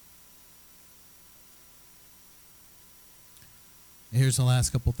 And here's the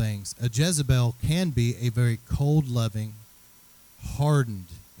last couple things. A Jezebel can be a very cold-loving, hardened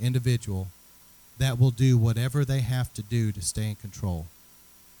individual that will do whatever they have to do to stay in control.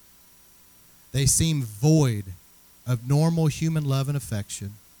 They seem void of normal human love and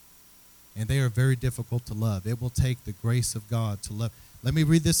affection, and they are very difficult to love. It will take the grace of God to love. Let me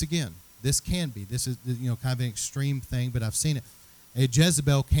read this again. This is kind of an extreme thing, but I've seen it. A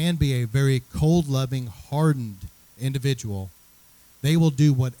Jezebel can be a very cold-loving, hardened individual. They will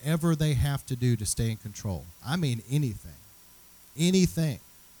do whatever they have to do to stay in control. I mean anything. Anything.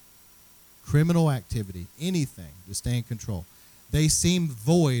 Criminal activity. Anything to stay in control. They seem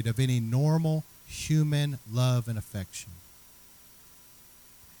void of any normal human love and affection.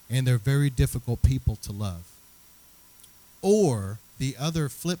 And they're very difficult people to love. Or, the other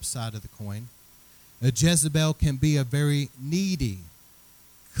flip side of the coin, a Jezebel can be a very needy,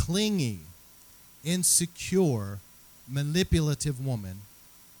 clingy, insecure, manipulative woman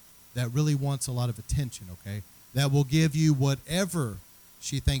that really wants a lot of attention, okay? That will give you whatever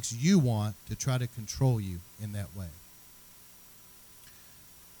she thinks you want to try to control you in that way.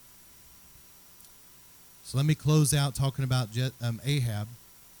 So let me close out talking about Ahab.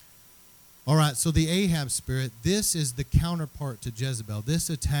 All right, so the Ahab spirit, this is the counterpart to Jezebel. This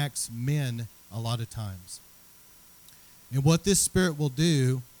attacks men a lot of times. And what this spirit will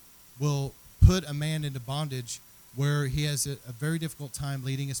do will put a man into bondage where he has a very difficult time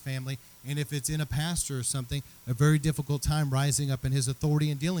leading his family, and if it's in a pastor or something, a very difficult time rising up in his authority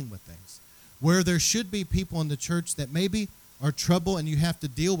and dealing with things. Where there should be people in the church that maybe are trouble and you have to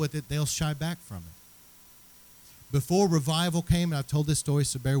deal with it, they'll shy back from it. Before revival came, and I've told this story,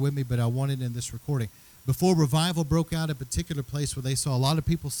 so bear with me, but I want it in this recording. Before revival broke out, a particular place where they saw a lot of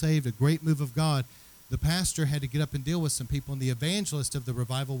people saved, a great move of God, the pastor had to get up and deal with some people, and the evangelist of the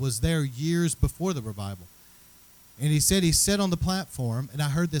revival was there years before the revival. And he said he sat on the platform, and I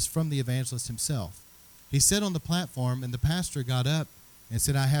heard this from the evangelist himself. He sat on the platform, and the pastor got up and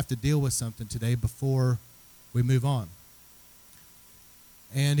said, I have to deal with something today before we move on.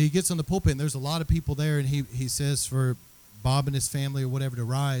 And he gets on the pulpit, and there's a lot of people there, and he says for Bob and his family or whatever to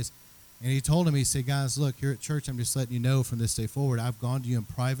rise. And he told him, he said, guys, look, here at church, I'm just letting you know from this day forward, I've gone to you in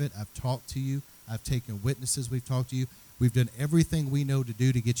private. I've talked to you. I've taken witnesses. We've talked to you. We've done everything we know to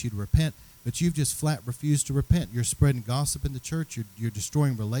do to get you to repent, but you've just flat refused to repent. You're spreading gossip in the church. You're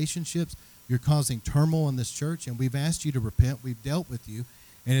destroying relationships. You're causing turmoil in this church, and we've asked you to repent. We've dealt with you.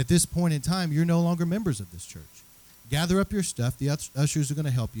 And at this point in time, you're no longer members of this church. Gather up your stuff. The ushers are going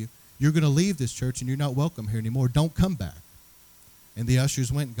to help you. You're going to leave this church, and you're not welcome here anymore. Don't come back. And the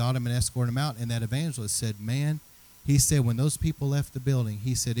ushers went and got him and escorted him out. And that evangelist said, man, he said when those people left the building,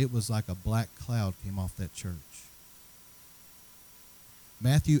 he said it was like a black cloud came off that church.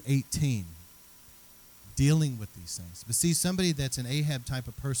 Matthew 18, dealing with these things. But see, somebody that's an Ahab type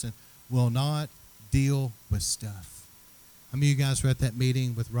of person will not deal with stuff. How many of you guys were at that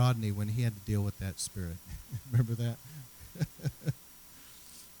meeting with Rodney when he had to deal with that spirit? Remember that?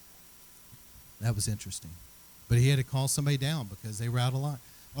 That was interesting. But he had to call somebody down because they were out of line.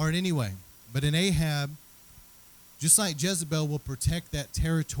 All right, anyway. But in Ahab, just like Jezebel will protect that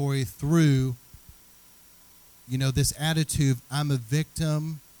territory through, this attitude of I'm a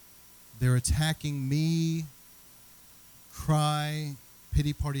victim, they're attacking me, cry,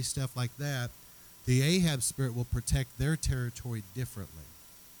 pity party stuff like that, the Ahab spirit will protect their territory differently.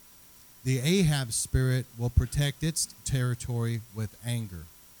 The Ahab spirit will protect its territory with anger.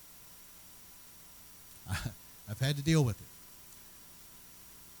 I've had to deal with it.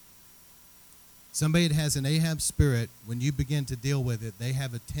 Somebody that has an Ahab spirit, when you begin to deal with it, they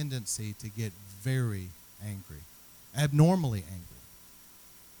have a tendency to get very angry, abnormally angry.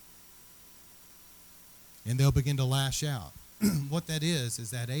 And they'll begin to lash out. What that is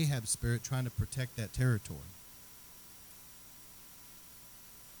that Ahab spirit trying to protect that territory.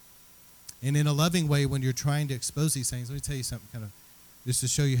 And in a loving way, when you're trying to expose these things, let me tell you something kind of just to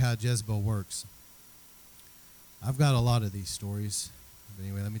show you how Jezebel works. I've got a lot of these stories. But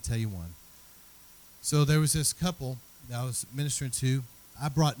anyway, let me tell you one. So there was this couple that I was ministering to. I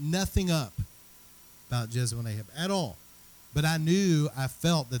brought nothing up about Jezebel and Ahab at all. But I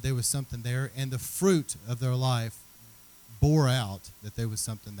felt that there was something there, and the fruit of their life bore out that there was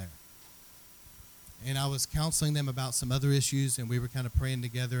something there. And I was counseling them about some other issues, and we were kind of praying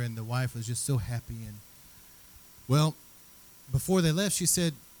together, and the wife was just so happy. And well, before they left, she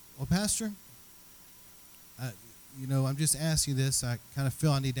said, well, Pastor, I'm just asking this. I kind of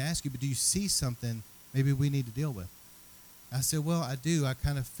feel I need to ask you, but do you see something maybe we need to deal with? I said, well, I do. I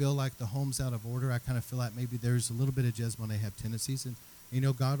kind of feel like the home's out of order. I kind of feel like maybe there's a little bit of Jezebel and Ahab tendencies, and,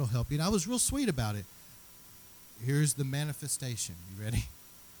 God will help you. And I was real sweet about it. Here's the manifestation. You ready?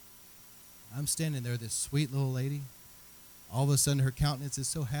 I'm standing there, this sweet little lady. All of a sudden, her countenance is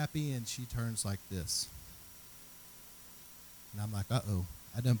so happy, and she turns like this. And I'm like, uh-oh,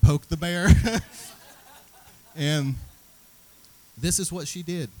 I done poked the bear. And this is what she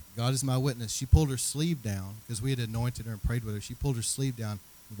did. God is my witness. She pulled her sleeve down because we had anointed her and prayed with her. She pulled her sleeve down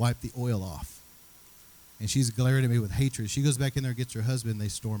and wiped the oil off. And she's glaring at me with hatred. She goes back in there and gets her husband, and they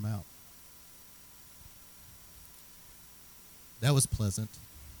storm out. That was pleasant.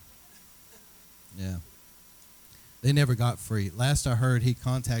 Yeah. They never got free. Last I heard, he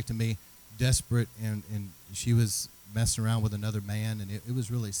contacted me desperate, and she was messing around with another man, and it was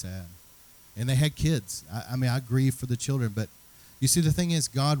really sad. And they had kids. I grieve for the children, but you see, the thing is,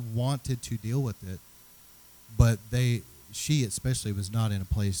 God wanted to deal with it, but she especially was not in a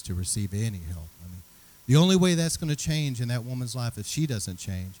place to receive any help. The only way that's going to change in that woman's life, if she doesn't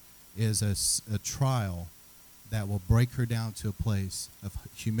change, is a trial that will break her down to a place of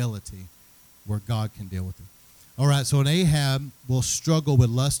humility where God can deal with it. All right, so an Ahab will struggle with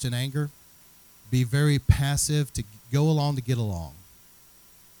lust and anger, be very passive to go along to get along,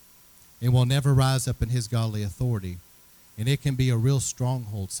 and will never rise up in his godly authority. And it can be a real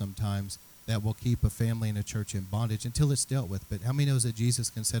stronghold sometimes that will keep a family and a church in bondage until it's dealt with. But how many knows that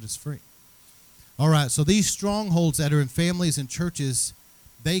Jesus can set us free? All right, so these strongholds that are in families and churches,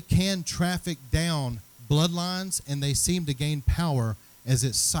 they can traffic down bloodlines, and they seem to gain power as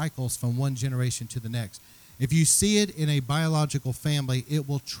it cycles from one generation to the next. If you see it in a biological family, it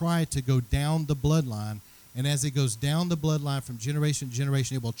will try to go down the bloodline, and as it goes down the bloodline from generation to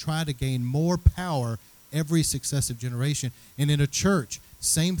generation, it will try to gain more power every successive generation. And in a church,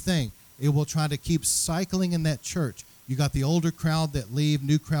 same thing. It will try to keep cycling in that church. You got the older crowd that leave,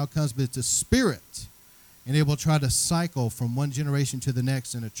 new crowd comes, but it's a spirit. And it will try to cycle from one generation to the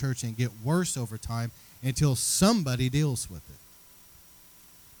next in a church and get worse over time until somebody deals with it.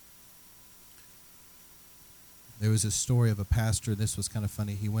 There was a story of a pastor. This was kind of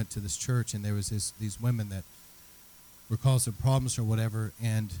funny. He went to this church, and there was these women that were causing problems or whatever.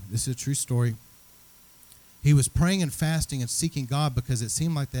 And this is a true story. He was praying and fasting and seeking God because it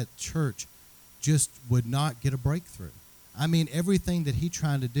seemed like that church just would not get a breakthrough. Everything that he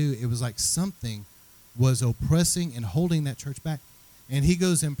tried to do, it was like something was oppressing and holding that church back. And he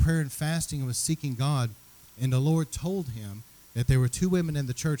goes in prayer and fasting and was seeking God. And the Lord told him that there were two women in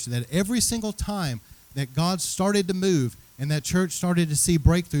the church that every single time that God started to move and that church started to see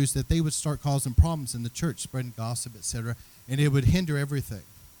breakthroughs, that they would start causing problems in the church, spreading gossip, etc., and it would hinder everything.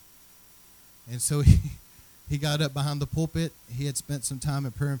 And so he got up behind the pulpit. He had spent some time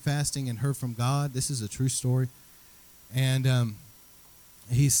in prayer and fasting and heard from God. This is a true story. And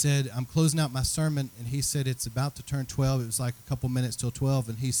he said, I'm closing out my sermon, and he said it's about to turn 12. It was like a couple minutes till 12,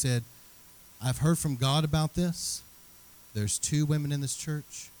 and he said, I've heard from God about this. There's two women in this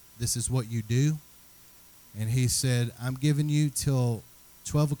church. This is what you do. And he said, I'm giving you till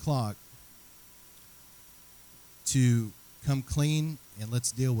 12 o'clock to come clean, and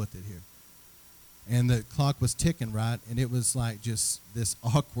let's deal with it here. And the clock was ticking, right? And it was like just this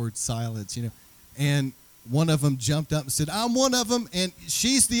awkward silence, And one of them jumped up and said, I'm one of them, and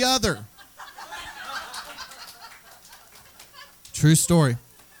she's the other. True story.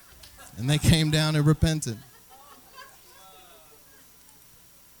 And they came down and repented.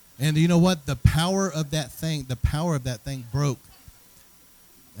 And you know what? The power of that thing broke.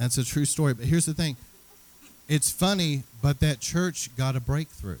 That's a true story. But here's the thing. It's funny, but that church got a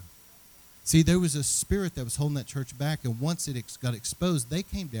breakthrough. See, there was a spirit that was holding that church back, and once it got exposed, they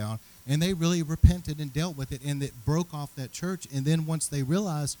came down, and they really repented and dealt with it, and it broke off that church. And then once they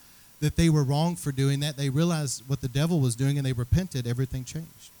realized that they were wrong for doing that, they realized what the devil was doing, and they repented, everything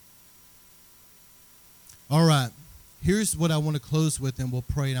changed. All right. Here's what I want to close with, and we'll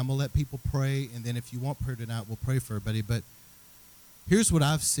pray. And I'm going to let people pray, and then if you want prayer tonight, we'll pray for everybody. But here's what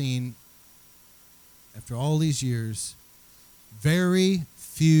I've seen after all these years. Very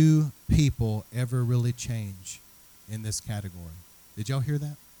few people ever really change in this category. Did y'all hear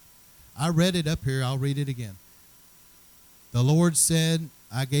that? I read it up here. I'll read it again. The Lord said,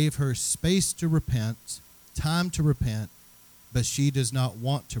 I gave her space to repent, time to repent, but she does not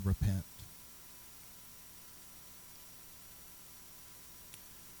want to repent.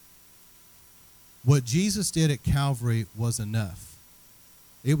 What Jesus did at Calvary was enough.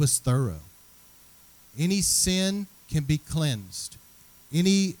 It was thorough. Any sin can be cleansed.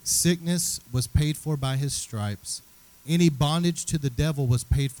 Any sickness was paid for by his stripes. Any bondage to the devil was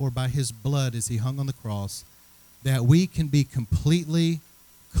paid for by his blood as he hung on the cross, that we can be completely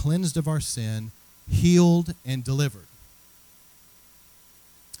cleansed of our sin, healed, and delivered.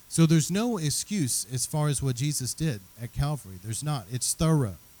 So there's no excuse as far as what Jesus did at Calvary. There's not. It's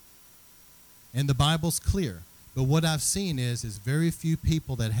thorough. And the Bible's clear. But what I've seen is very few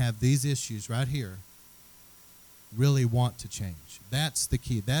people that have these issues right here really want to change. That's the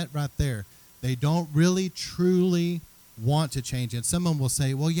key. That right there. They don't really, truly want to change. And someone will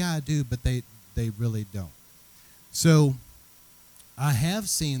say, well, yeah, I do, but they really don't. So I have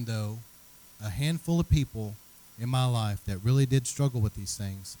seen, though, a handful of people in my life that really did struggle with these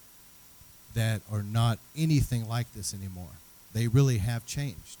things that are not anything like this anymore. They really have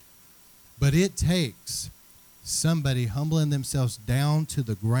changed. But it takes somebody humbling themselves down to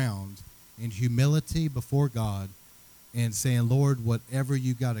the ground in humility before God and saying, Lord, whatever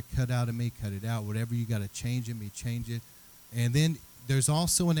you got to cut out of me, cut it out. Whatever you got to change in me, change it. And then there's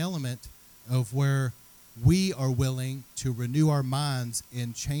also an element of where we are willing to renew our minds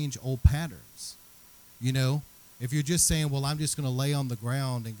and change old patterns. You know, if you're just saying, well, I'm just going to lay on the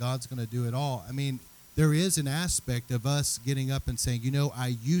ground and God's going to do it all. I mean, there is an aspect of us getting up and saying, you know,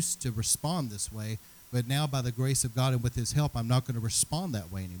 I used to respond this way, but now by the grace of God and with his help, I'm not going to respond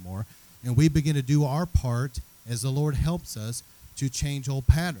that way anymore. And we begin to do our part as the Lord helps us to change old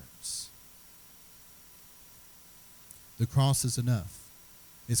patterns. The cross is enough.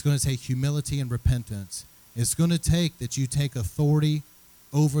 It's going to take humility and repentance. It's going to take that you take authority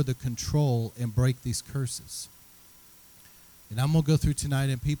over the control and break these curses. And I'm going to go through tonight,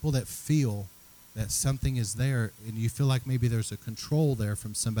 and people that feel that something is there and you feel like maybe there's a control there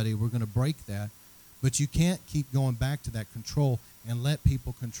from somebody, we're going to break that. But you can't keep going back to that control and let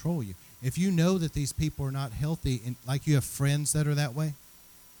people control you. If you know that these people are not healthy, and like you have friends that are that way,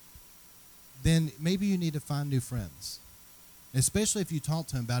 then maybe you need to find new friends, especially if you talk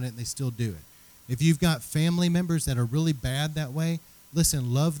to them about it and they still do it. If you've got family members that are really bad that way,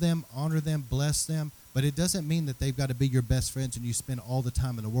 listen, love them, honor them, bless them, but it doesn't mean that they've got to be your best friends and you spend all the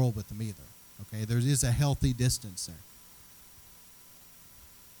time in the world with them either. Okay, there is a healthy distance there.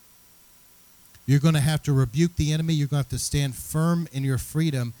 You're going to have to rebuke the enemy. You're going to have to stand firm in your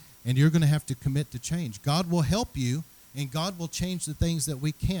freedom, and you're going to have to commit to change. God will help you, and God will change the things that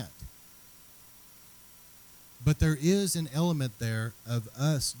we can't. But there is an element there of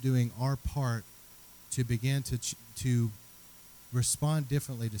us doing our part to begin to respond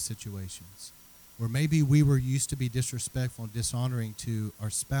differently to situations where maybe we were used to be disrespectful and dishonoring to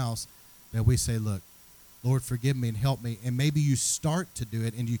our spouse, that we say, look, Lord, forgive me and help me. And maybe you start to do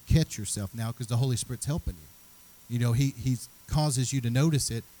it and you catch yourself now because the Holy Spirit's helping you. You know, he causes you to notice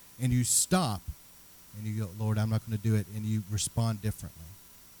it, and you stop and you go, Lord, I'm not going to do it, and you respond differently.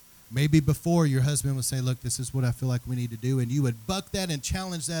 Maybe before your husband would say, look, this is what I feel like we need to do, and you would buck that and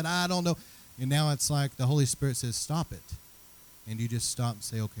challenge that, I don't know. And now it's like the Holy Spirit says, stop it. And you just stop and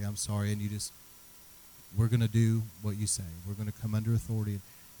say, okay, I'm sorry, and we're going to do what you say. We're going to come under authority.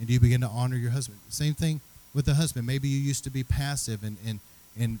 And you begin to honor your husband. Same thing with the husband. Maybe you used to be passive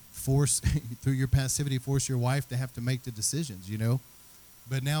and force, through your passivity, force your wife to have to make the decisions, you know.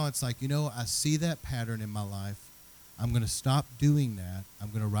 But now it's like, you know, I see that pattern in my life. I'm going to stop doing that. I'm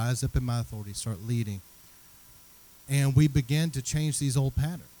going to rise up in my authority, start leading. And we begin to change these old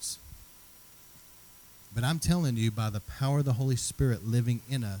patterns. But I'm telling you, by the power of the Holy Spirit living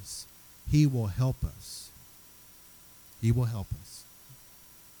in us, he will help us. He will help us.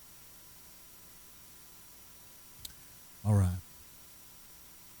 All right.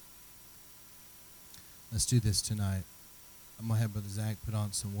 Let's do this tonight. I'm going to have Brother Zach put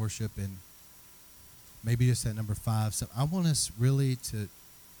on some worship and maybe just at number 5. So I want us really to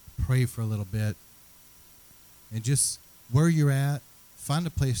pray for a little bit and just where you're at, find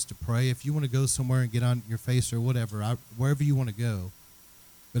a place to pray. If you want to go somewhere and get on your face or whatever, wherever you want to go.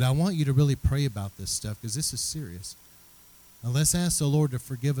 But I want you to really pray about this stuff because this is serious. Now let's ask the Lord to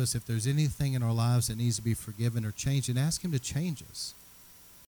forgive us if there's anything in our lives that needs to be forgiven or changed, and ask him to change us.